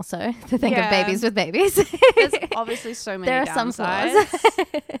 terrifying also to think of babies with babies. There's obviously so many there are downsides, some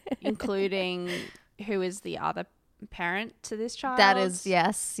flaws. Including who is the other parent to this child. That is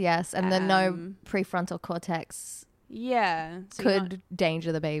yes. And then no prefrontal cortex so could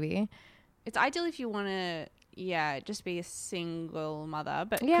danger the baby. It's ideal if you want to just be a single mother,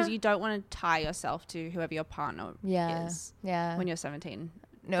 but because you don't want to tie yourself to whoever your partner is when you're 17.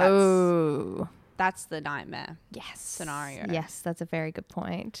 No. That's the nightmare scenario. Yes, that's a very good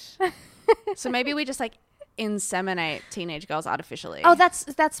point. So maybe we just like inseminate teenage girls artificially. Oh, that's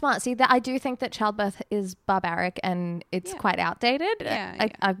smart. See, I do think that childbirth is barbaric and it's quite outdated.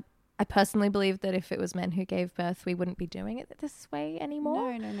 I personally believe that if it was men who gave birth, we wouldn't be doing it this way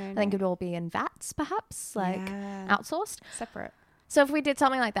anymore. No. I think it would all be in vats, perhaps, outsourced. Separate. So if we did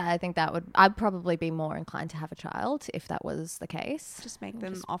something like that, I think I'd probably be more inclined to have a child if that was the case. Just make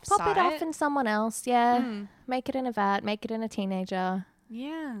them off-site. Pop it off in someone else, Make it in a vat, make it in a teenager.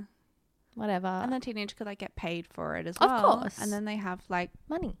 Yeah. Whatever. And the teenager could like get paid for it as well. Of course. And then they have like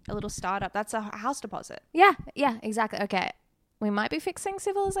money. A little startup. That's a house deposit. Yeah, exactly. Okay. We might be fixing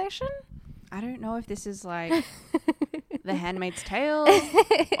civilization. I don't know if this is like The Handmaid's Tale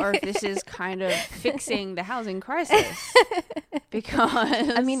or if this is kind of fixing the housing crisis. Because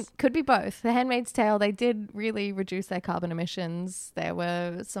I mean, could be both. The Handmaid's Tale, they did really reduce their carbon emissions. There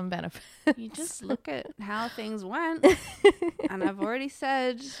were some benefits. You just look at how things went. And I've already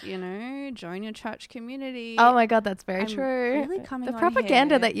said, join your church community. Oh my God, that's very true. Really coming the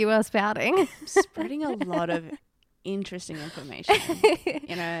propaganda that you are spouting. I'm spreading a lot of interesting information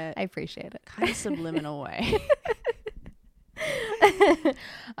in a I appreciate it. Kind of subliminal way.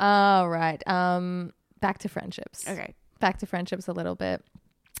 All right. Back to friendships. Okay. Back to friendships a little bit.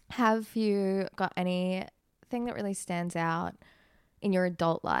 Have you got anything that really stands out in your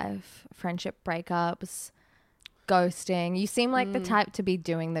adult life? Friendship breakups, ghosting. You seem like the type to be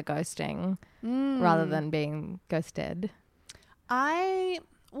doing the ghosting rather than being ghosted. I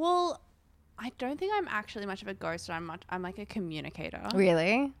don't think I'm actually much of a ghoster. I'm like a communicator.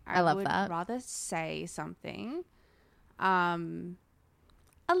 Really? I love that. I would rather say something. A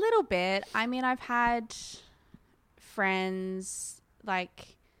little bit. I mean, I've had friends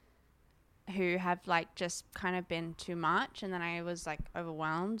like who have like just kind of been too much, and then I was like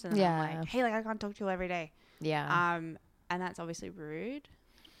overwhelmed, and then I'm like, hey, like I can't talk to you every day. Yeah. And that's obviously rude.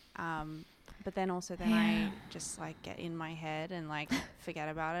 But then also I just like get in my head and like forget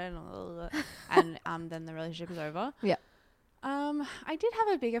about it and then the relationship is over. Yeah. I did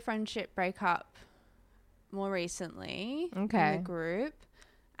have a bigger friendship breakup more recently in the group.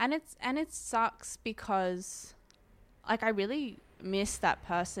 And it sucks because like I really miss that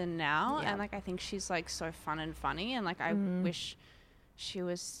person now and like I think she's like so fun and funny and like I wish she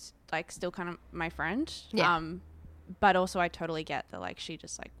was like still kind of my friend. But also I totally get that like she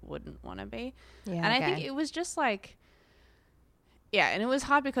just like wouldn't want to be. And I think it was just like and it was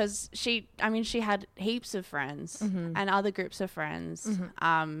hard because she had heaps of friends and other groups of friends.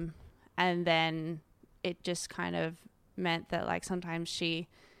 And then it just kind of meant that like sometimes she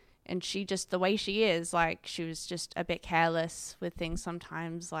just the way she is, like she was just a bit careless with things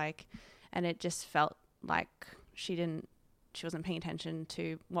sometimes, like, and it just felt like she wasn't paying attention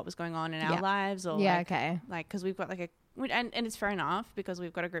to what was going on in our lives or like because we've got like and it's fair enough because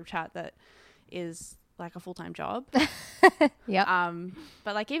we've got a group chat that is like a full-time job. But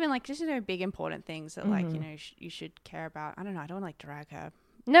like even like just big important things that like you should care about. I don't know, I don't want to like drag her.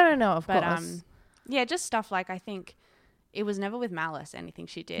 No, of course. Just stuff like I think it was never with malice anything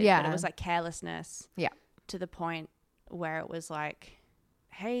she did, but it was like carelessness to the point where it was like,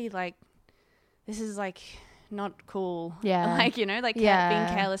 hey, like this is like not cool. Like, like being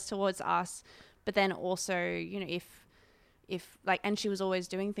careless towards us. But then also, if like, and she was always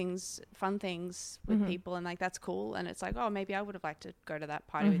doing fun things with people and like, that's cool. And it's like, oh, maybe I would have liked to go to that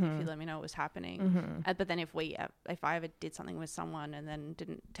party with you if you let me know what was happening. But then if I ever did something with someone and then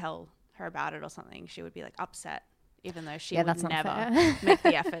didn't tell her about it or something, she would be like upset, even though she would never make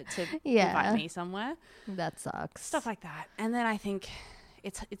the effort to invite me somewhere. That sucks. Stuff like that. And then I think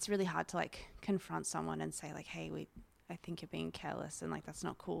it's really hard to like confront someone and say like, hey, I think you're being careless and like that's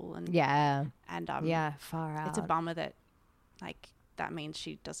not cool. And far out. It's a bummer that like that means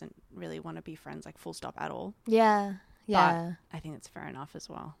she doesn't really want to be friends like full stop at all. But I think it's fair enough as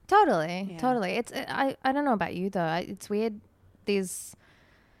well. Totally. I don't know about you though. It's weird, these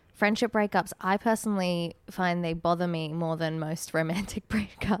friendship breakups, I personally find they bother me more than most romantic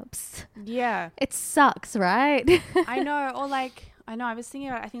breakups. Yeah. It sucks, right? I know. Or like, I was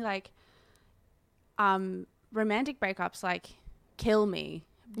thinking about, I think like romantic breakups like kill me,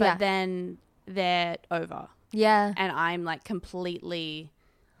 but then they're over. Yeah. And I'm like completely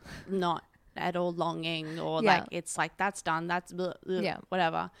not at all longing or like it's like that's done, that's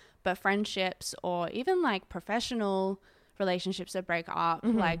whatever. But friendships or even like professional relationships that break up,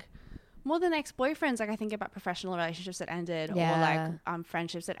 like more than ex-boyfriends, like I think about professional relationships that ended or like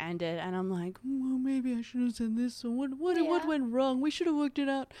friendships that ended and I'm like, well, maybe I should have said this or what went wrong, we should have worked it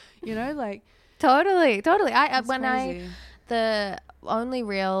out, like totally the only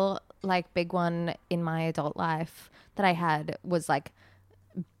real like big one in my adult life that I had was like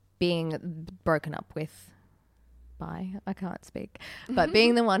being broken up with by, I can't speak, but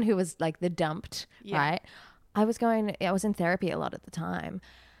being the one who was like the dumped, right? I was in therapy a lot at the time.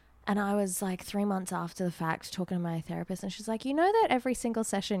 And I was like 3 months after the fact talking to my therapist and she's like, you know that every single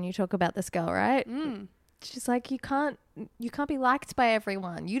session you talk about this girl, right? She's like, you can't be liked by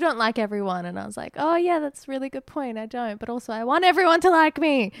everyone. You don't like everyone. And I was like, oh yeah, that's a really good point. I don't. But also I want everyone to like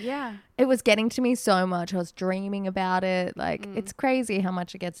me. Yeah. It was getting to me so much. I was dreaming about it. Like it's crazy how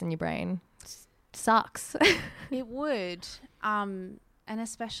much it gets in your brain. It sucks. It would. And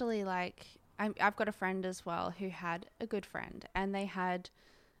especially like, I've got a friend as well who had a good friend and they had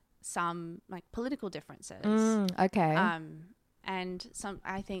some like political differences. And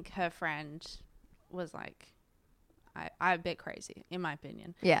I think her friend was like, I a bit crazy in my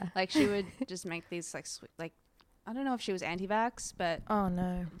opinion. Yeah. Like she would just make these like I don't know if she was anti-vax, but oh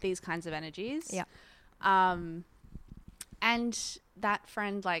no, these kinds of energies. Yeah. And that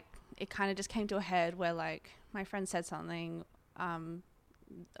friend, like it kind of just came to a head where like my friend said something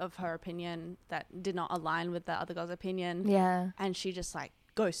of her opinion that did not align with the other girl's opinion. Yeah. And she just like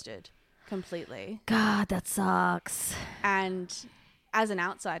ghosted completely. God, that sucks. And as an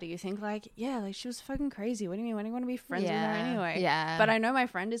outsider, you think like, yeah, like she was fucking crazy. What do you mean? Why do you want to be friends with her anyway? Yeah. But I know my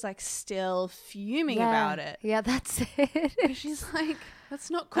friend is like still fuming about it. Yeah, that's it. She's like, that's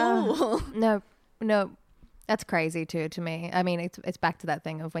not cool. No. That's crazy too to me. I mean, it's back to that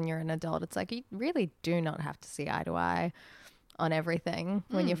thing of when you're an adult, it's like you really do not have to see eye to eye on everything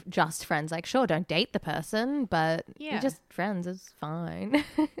when you're just friends. Like, sure, don't date the person, but you're just friends. It's fine.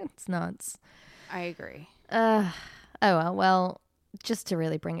 It's nuts. I agree. Oh well. just to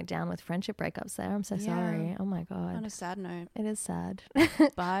really bring it down with friendship breakups there. I'm so sorry. Oh my God. On a sad note. It is sad.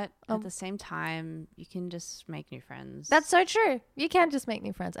 But at the same time, you can just make new friends. That's so true. You can just make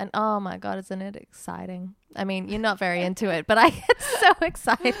new friends. And oh my God, isn't it exciting? I mean, you're not very into it, but I get so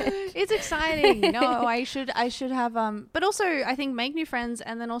excited. It's exciting. No, I should have, but also I think make new friends,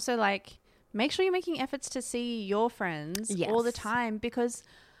 and then also like make sure you're making efforts to see your friends all the time, because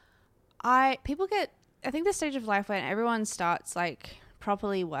I think the stage of life when everyone starts like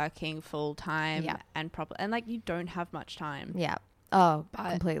properly working full time and like you don't have much time. Yeah. Oh,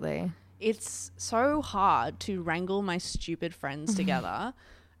 completely. It's so hard to wrangle my stupid friends together.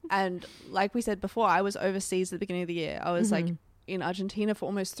 And like we said before, I was overseas at the beginning of the year. I was like in Argentina for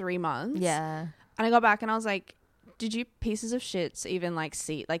almost 3 months. Yeah. And I got back and I was like, did you pieces of shits even like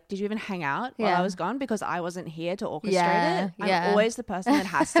see, like, did you even hang out while I was gone? Because I wasn't here to orchestrate it. I'm always the person that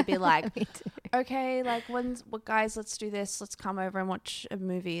has to be like, okay, like guys, let's do this. Let's come over and watch a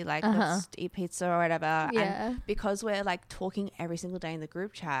movie. Like let's eat pizza or whatever. Yeah. And because we're like talking every single day in the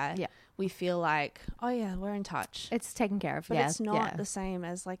group chat, we feel like, oh yeah, we're in touch. It's taken care of. But it's not the same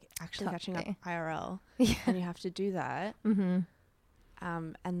as like actually catching up IRL. Yeah. And you have to do that.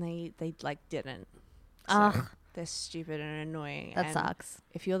 And they like didn't. Ugh. So they're stupid and annoying. That and sucks.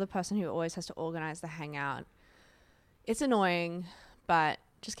 if you're the person who always has to organize the hangout, it's annoying, but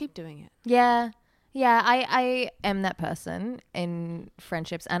just keep doing it. Yeah. Yeah. I am that person in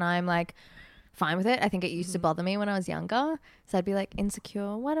friendships, and I'm like fine with it. I think it used to bother me when I was younger. So I'd be like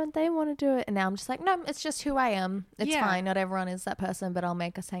insecure. Why don't they want to do it? And now I'm just like, no, it's just who I am. It's fine. Not everyone is that person, but I'll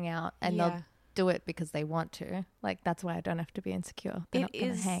make us hang out, and they'll do it because they want to. Like, that's why I don't have to be insecure. They're not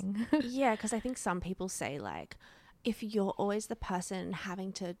gonna hang. Yeah, because I think some people say like, if you're always the person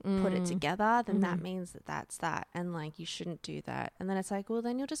having to put it together, then that means that's that, and like you shouldn't do that. And then it's like, well,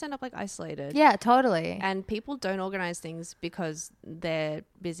 then you'll just end up like isolated. Yeah, totally. And people don't organize things because they're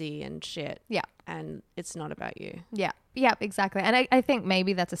busy and shit. Yeah. And it's not about you. Yeah. Yeah, exactly. And I think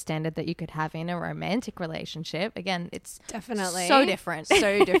maybe that's a standard that you could have in a romantic relationship. Again, it's definitely so different.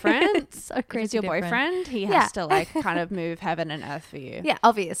 So different. It's so crazy. If it's your different. boyfriend, he has to like kind of move heaven and earth for you. Yeah,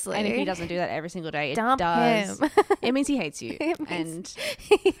 obviously. And if he doesn't do that every single day, Dump does. him. It means he hates you. And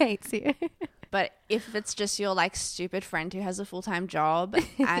he hates you. But if it's just your like stupid friend who has a full-time job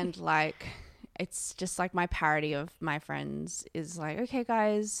and like it's just like my parody of my friends is like, okay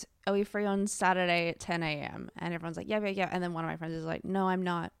guys, are we free on Saturday at 10 a.m? And everyone's like, yeah. And then one of my friends is like, no, I'm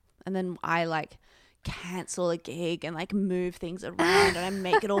not. And then I like cancel a gig and like move things around and I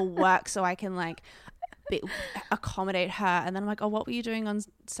make it all work so I can like accommodate her. And then I'm like, oh, what were you doing on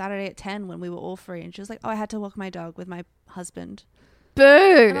Saturday at 10 when we were all free? And she was like, oh, I had to walk my dog with my husband. Boo.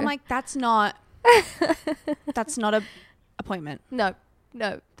 And I'm like, that's not a appointment. No,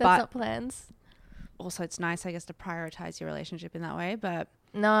 that's not plans. Also, it's nice, I guess, to prioritize your relationship in that way, but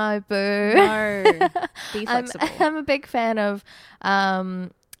no, boo. No, be flexible. I'm a big fan of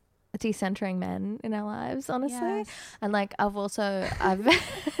decentering men in our lives, honestly. Yes. And like I've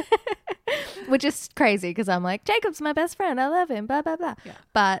which is crazy because I'm like, Jacob's my best friend, I love him, blah blah blah. Yeah.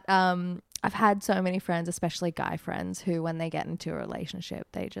 But I've had so many friends, especially guy friends, who when they get into a relationship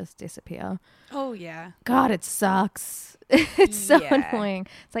they just disappear. Oh yeah. God, it sucks. It's so annoying.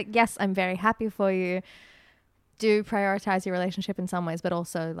 It's like, yes, I'm very happy for you. Do prioritize your relationship in some ways, but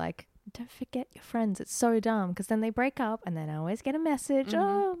also like don't forget your friends. It's so dumb because then they break up and then I always get a message.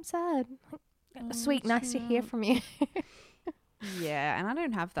 Oh, I'm sad. Sweet, nice to hear from you. Yeah, and I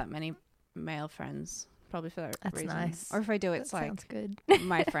don't have that many male friends, probably for that That's reason. nice. Or if I do, it's that like sounds good.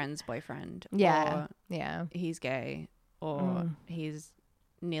 my friend's boyfriend. Yeah, or yeah. He's gay, or he's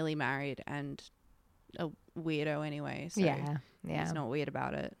nearly married and a weirdo anyway. So yeah. he's not weird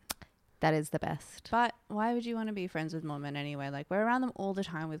about it. That is the best. But why would you want to be friends with more men anyway? Like, we're around them all the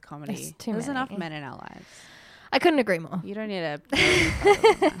time with comedy. There's enough men in our lives. I couldn't agree more. You don't need a...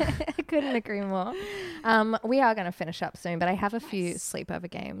 I couldn't agree more. We are going to finish up soon, but I have a few sleepover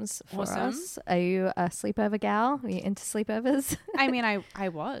games for us. Are you a sleepover gal? Are you into sleepovers? I mean, I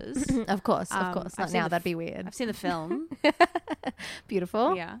was. Of course. Not now. That'd be weird. I've seen the film.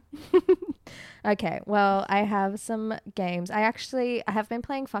 Beautiful. Yeah. Okay. Well, I have some games. I have been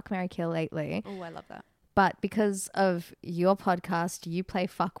playing Fuck, Marry, Kill lately. Oh, I love that. But because of your podcast, you play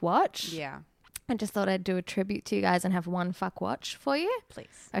Fuck, Watch. Yeah. I just thought I'd do a tribute to you guys and have one Fuck Watch for you.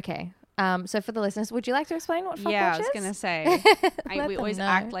 Please. Okay. So for the listeners, would you like to explain what Fuck Watch is? Yeah, I was going to say. We always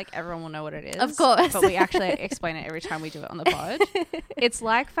act like everyone will know what it is. Of course. But we actually explain it every time we do it on the pod. It's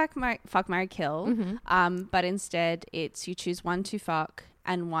like Fuck, Marry, Kill. But instead, it's you choose one to fuck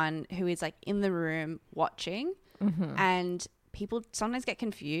and one who is like in the room watching. And people sometimes get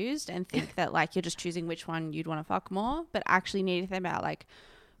confused and think that like you're just choosing which one you'd want to fuck more, but actually need to think about like,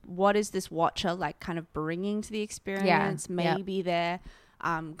 what is this watcher like kind of bringing to the experience? Maybe they're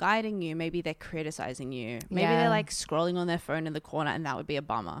guiding you. Maybe they're criticizing you. Maybe they're like scrolling on their phone in the corner, and that would be a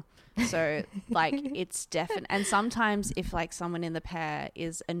bummer. So like it's definite. And sometimes if like someone in the pair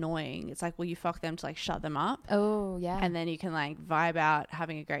is annoying, it's like, well, you fuck them to like shut them up. Oh yeah. And then you can like vibe out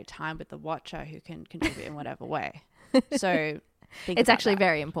having a great time with the watcher who can contribute in whatever way. So it's actually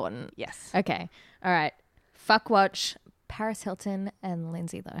very important. Yes. Okay. All right. Fuck watch Paris Hilton and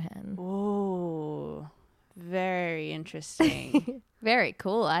Lindsay Lohan. Oh, very interesting. Very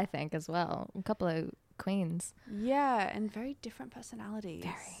cool, I think, as well. A couple of queens. Yeah, and very different personalities.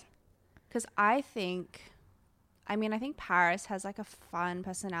 Very. Because I think Paris has like a fun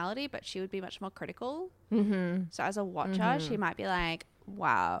personality, but she would be much more critical. Mm-hmm. So as a watcher, she might be like,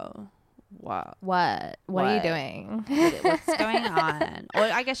 wow. What are you doing? What's going on? Or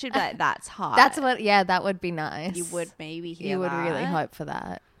I guess you'd be like, that's hot. That would be nice. You would maybe hear You would that. really hope for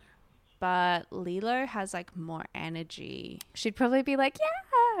that. But Lilo has like more energy. She'd probably be like,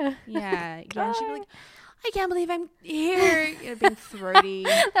 yeah. Yeah. She'd be like, I can't believe I'm here. You'd been throaty.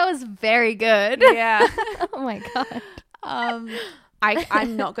 That was very good. Yeah. Oh my God.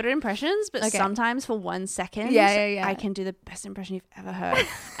 I'm not good at impressions, but sometimes for 1 second, I can do the best impression you've ever heard.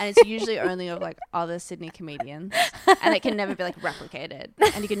 And it's usually only of like other Sydney comedians. And it can never be like replicated.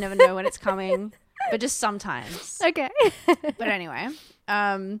 And you can never know when it's coming, but just sometimes. Okay. But anyway,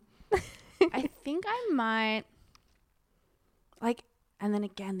 I think I might like, and then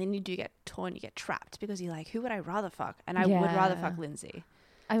again, then you do get torn, you get trapped because you're like, who would I rather fuck? And I would rather fuck Lindsay.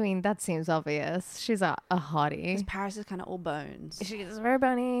 I mean, that seems obvious. She's a hottie. Because Paris is kind of all bones. She is very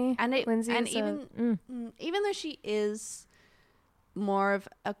bony. And Lindsay and is even though she is more of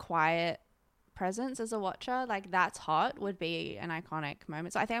a quiet presence as a watcher, like that's hot would be an iconic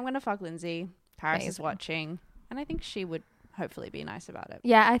moment. So I think I'm going to fuck Lindsay. Paris is watching. And I think she would hopefully be nice about it.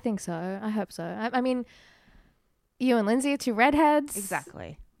 Yeah, I think so. I hope so. I mean, you and Lindsay are two redheads.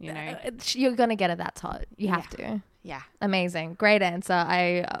 Exactly. You know, you're going to get it. That's hot. You have to. Yeah. Amazing. Great answer.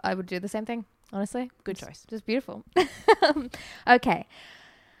 I would do the same thing, honestly. Good choice. Just beautiful. Okay.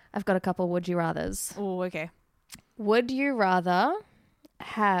 I've got a couple would you rathers. Oh, okay. Would you rather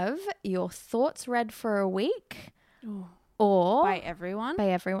have your thoughts read for a week or by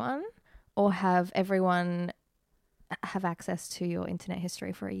everyone or have everyone have access to your internet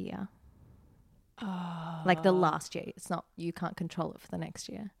history for a year? Oh. Like the last year. It's not, you can't control it for the next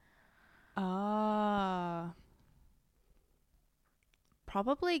year.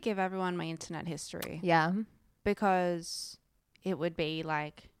 Probably give everyone my internet history. Yeah. Because it would be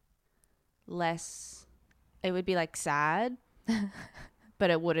like sad, but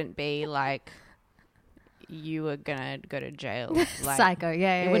it wouldn't be like you were gonna go to jail. Like, psycho.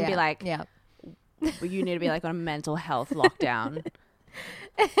 Yeah. It wouldn't be like, you need to be like on a mental health lockdown.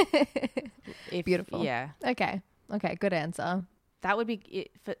 Beautiful. Yeah. Okay. Good answer. That would be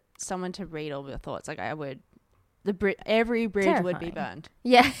it for someone to read all your thoughts. Like I would. Every bridge Terrifying. would be burned.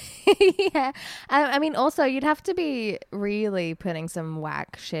 Yeah. Yeah. I mean, also, you'd have to be really putting some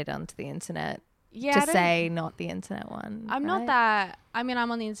whack shit onto the internet to say not the internet one. I'm not that. I mean,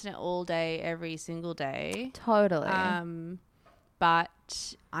 I'm on the internet all day, every single day. Totally.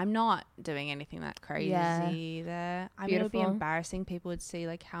 But I'm not doing anything that crazy there. I mean, it would be embarrassing. People would see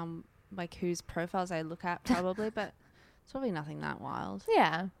like how, like whose profiles I look at probably, but it's probably nothing that wild.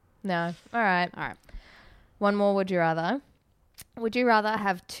 Yeah. No. All right. One more would you rather. Would you rather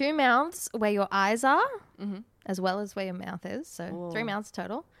have two mouths where your eyes are, as well as where your mouth is, so 3 mouths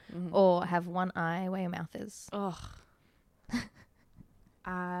total, or have one eye where your mouth is? Ugh.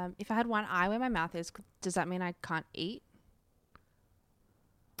 If I had one eye where my mouth is, does that mean I can't eat?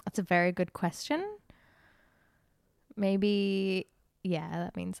 That's a very good question. Maybe,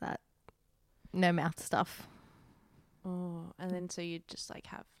 that means that. No mouth stuff. Oh, and then so you just like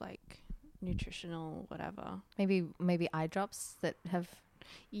have like nutritional whatever. Maybe eye drops that have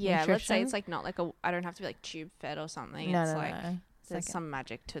nutrition. Let's say it's like not like I don't have to be like tube fed or something. No, it's no, like no. there's some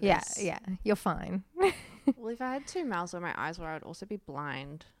magic to this. Yeah, you're fine. Well, if I had two mouths where my eyes were, I would also be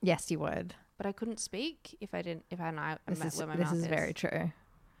blind. Yes, you would. But I couldn't speak if I had an eye where my mouth is. This is very true.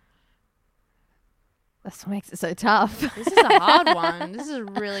 That's what makes it so tough. This is a hard one. This is a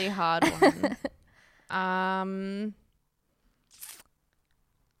really hard one.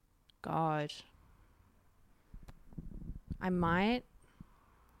 God. I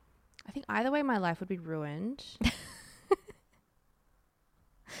think either way my life would be ruined.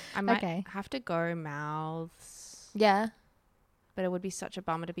 I might have to go mouths. Yeah. But it would be such a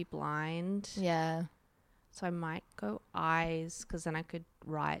bummer to be blind. Yeah. So I might go eyes because then I could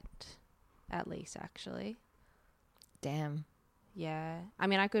write at least, actually. Damn. Yeah. I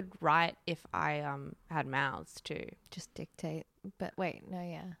mean, I could write if I had mouths too. Just dictate. But wait, no,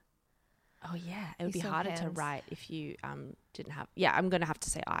 yeah. Oh, yeah. It would You be still harder to hands. write if you didn't have... Yeah, I'm going to have to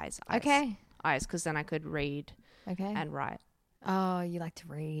say eyes. Okay. Eyes, because then I could read Okay. and write. Oh, you like to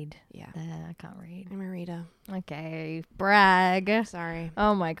read. Yeah. I can't read. I'm a reader. Okay. Brag. Sorry.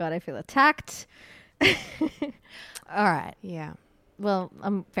 Oh, my God. I feel attacked. All right. Yeah. Well,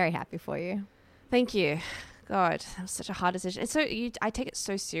 I'm very happy for you. Thank you. God, that was such a hard decision. It's so I take it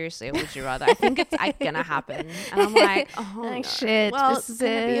so seriously. Or would you rather? I think it's gonna happen, and I'm like, oh Like, no. shit, Well, this it's is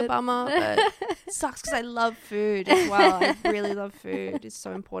gonna be a it. bummer, but it sucks because I love food as well. I really love food. It's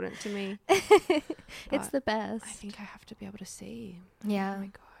so important to me. It's But the best. I think I have to be able to see. Yeah. Oh my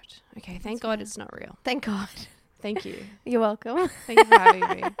God. Okay. Thank God it's not real. Thank God. Thank you. You're welcome. Thank you for having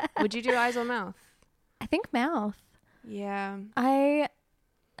me. Would you do eyes or mouth? I think mouth. Yeah. I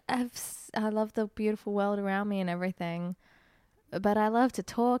love the beautiful world around me and everything, but I love to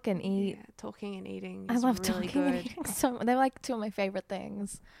talk and eat. Yeah, talking and eating I is love really talking and good. eating so. They're like two of my favorite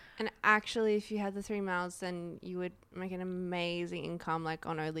things. And actually, if you had the 3 mouths, then you would make an amazing income, like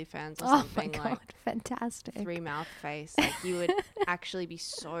on OnlyFans or Oh something. my God, like fantastic! 3 mouth face. Like you would actually be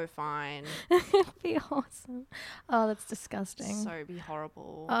so fine. It'd be awesome. Oh, that's disgusting. So it'd be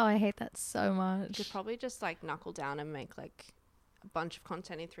horrible. Oh, I hate that so You much. could probably just like knuckle down and make like a bunch of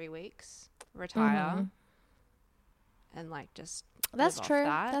content in 3 weeks, retire, and like just That's live off true.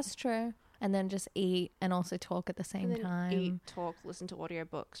 that. That's true. And then just eat and also talk at the same And then time. eat, talk, listen to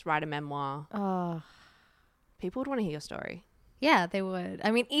audiobooks, write a memoir. Oh, People would want to hear your story. yeah, they would. I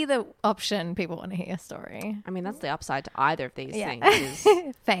mean, either option, people want to hear your story. I mean, that's the upside to either of these Yeah. things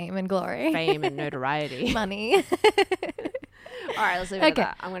is Fame and glory. fame and notoriety. Money. All right, let's leave it Okay. at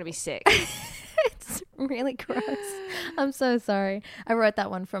that. I'm going to be sick. It's really gross. I'm so sorry. I wrote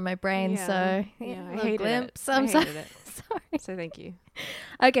that one from my brain, so yeah, I little hated glimpse. it. I'm I so hated it. sorry. So thank you.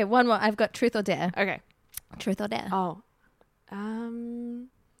 Okay, one more. I've got truth or dare. Okay. Truth or dare. Oh,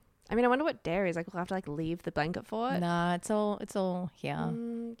 I mean, I wonder what dare is. Like, we'll have to like leave the blanket for it. No, it's all here.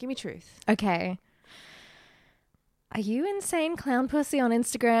 Give me truth. Okay. Are you insane clown pussy on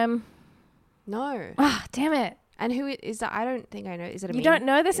Instagram? No. Ah, damn it. And who is that? I don't think I know. Is it a You meme? don't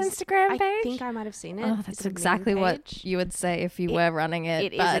know this Instagram I page? think I might have seen it. Oh, Is that's it a meme exactly what page? you would say if you were running it.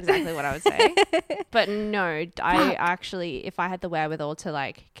 It is but- exactly what I would say. But no, I actually, if I had the wherewithal to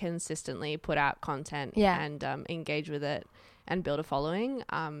like consistently put out content Yeah. and engage with it and build a following,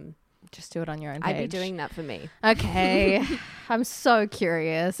 Just do it on your own I'd page. be doing that for me. Okay. I'm so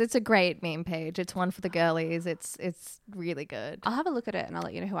curious. It's a great meme page. It's one for the girlies. It's really good. I'll have a look at it and I'll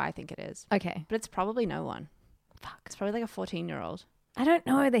let you know who I think it is. Okay. But it's probably no one. Fuck. It's probably like a 14-year-old. I don't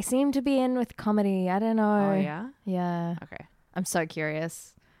know. They seem to be in with comedy. I don't know. Oh, yeah? Yeah. Okay. I'm so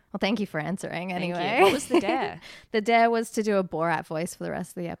curious. Well, thank you for answering Thank you. anyway. What was the dare? The dare was to do a Borat voice for the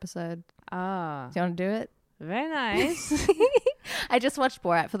rest of the episode. Ah, Do you want to do it? very nice. I just watched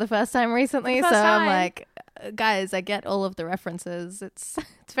Borat for the first time recently, For the first so I'm time. like, guys, I get all of the references. It's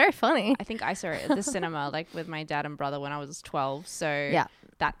very funny. I think I saw it at the cinema, like with my dad and brother when I was 12. So Yeah.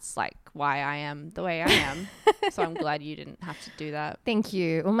 that's like why I am the way I am. So I'm glad you didn't have to do that. Thank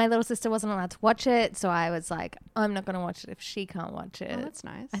you. Well, my little sister wasn't allowed to watch it, so I was like, I'm not going to watch it if she can't watch it. Oh, that's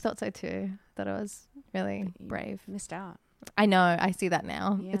nice. I thought so too. Thought it was really brave. Missed out. I know. I see that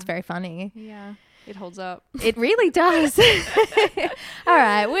now. Yeah. It's very funny. Yeah, it holds up. It really does. All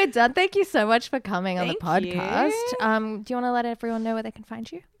right, we're done. Thank you so much for coming on the Thank you. podcast. Do you want to let everyone know where they can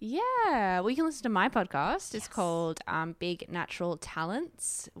find you? Yeah, well, you can listen to my podcast. It's called Big Natural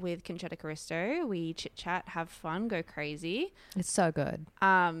Talents with Conchetta Caristo. We chit chat, have fun, go crazy. It's so good.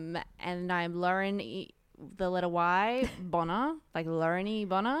 And I'm Lauren, the letter Y, Bonner, like Lauren E.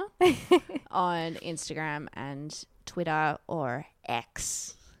 Bonner, on Instagram and Twitter or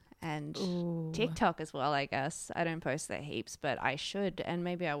X. And TikTok as well, I guess. I don't post there heaps, but I should, and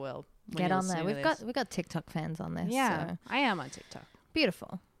maybe I will. when Get you're on there. listening to We've got TikTok fans on this. Yeah, So. I am on TikTok.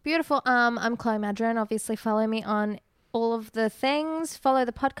 Beautiful. Beautiful. I'm Chloe Madron. Obviously, follow me on all of the things. Follow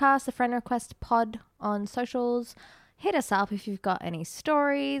the podcast, the Friend Request Pod on socials. Hit us up if you've got any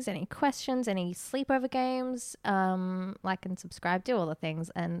stories, any questions, any sleepover games. Like and subscribe, do all the things.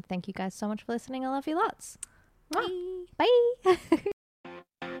 And thank you guys so much for listening. I love you lots. Bye. Bye.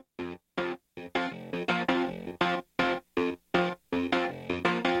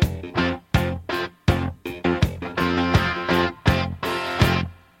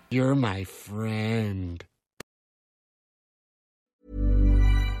 You're my friend.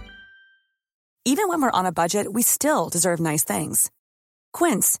 Even when we're on a budget, we still deserve nice things.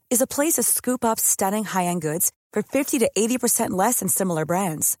 Quince is a place to scoop up stunning high-end goods for 50 to 80% less than similar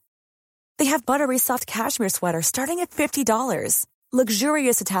brands. They have buttery soft cashmere sweaters starting at $50,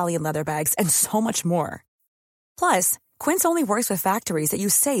 luxurious Italian leather bags, and so much more. Plus, Quince only works with factories that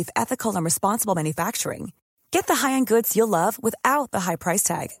use safe, ethical, and responsible manufacturing. Get the high-end goods you'll love without the high price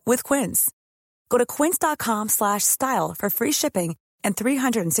tag with Quince. Go to quince.com/style for free shipping and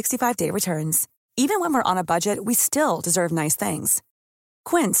 365-day returns. Even when we're on a budget, we still deserve nice things.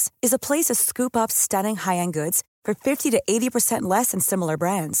 Quince is a place to scoop up stunning high-end goods for 50 to 80% less than similar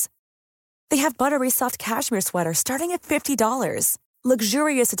brands. They have buttery soft cashmere sweaters starting at $50,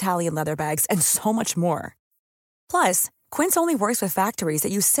 luxurious Italian leather bags, and so much more. Plus, Quince only works with factories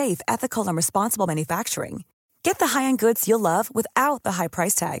that use safe, ethical, and responsible manufacturing. Get the high-end goods you'll love without the high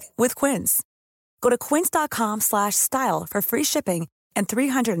price tag with Quince. Go to quince.com/style for free shipping and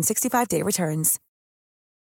 365-day returns.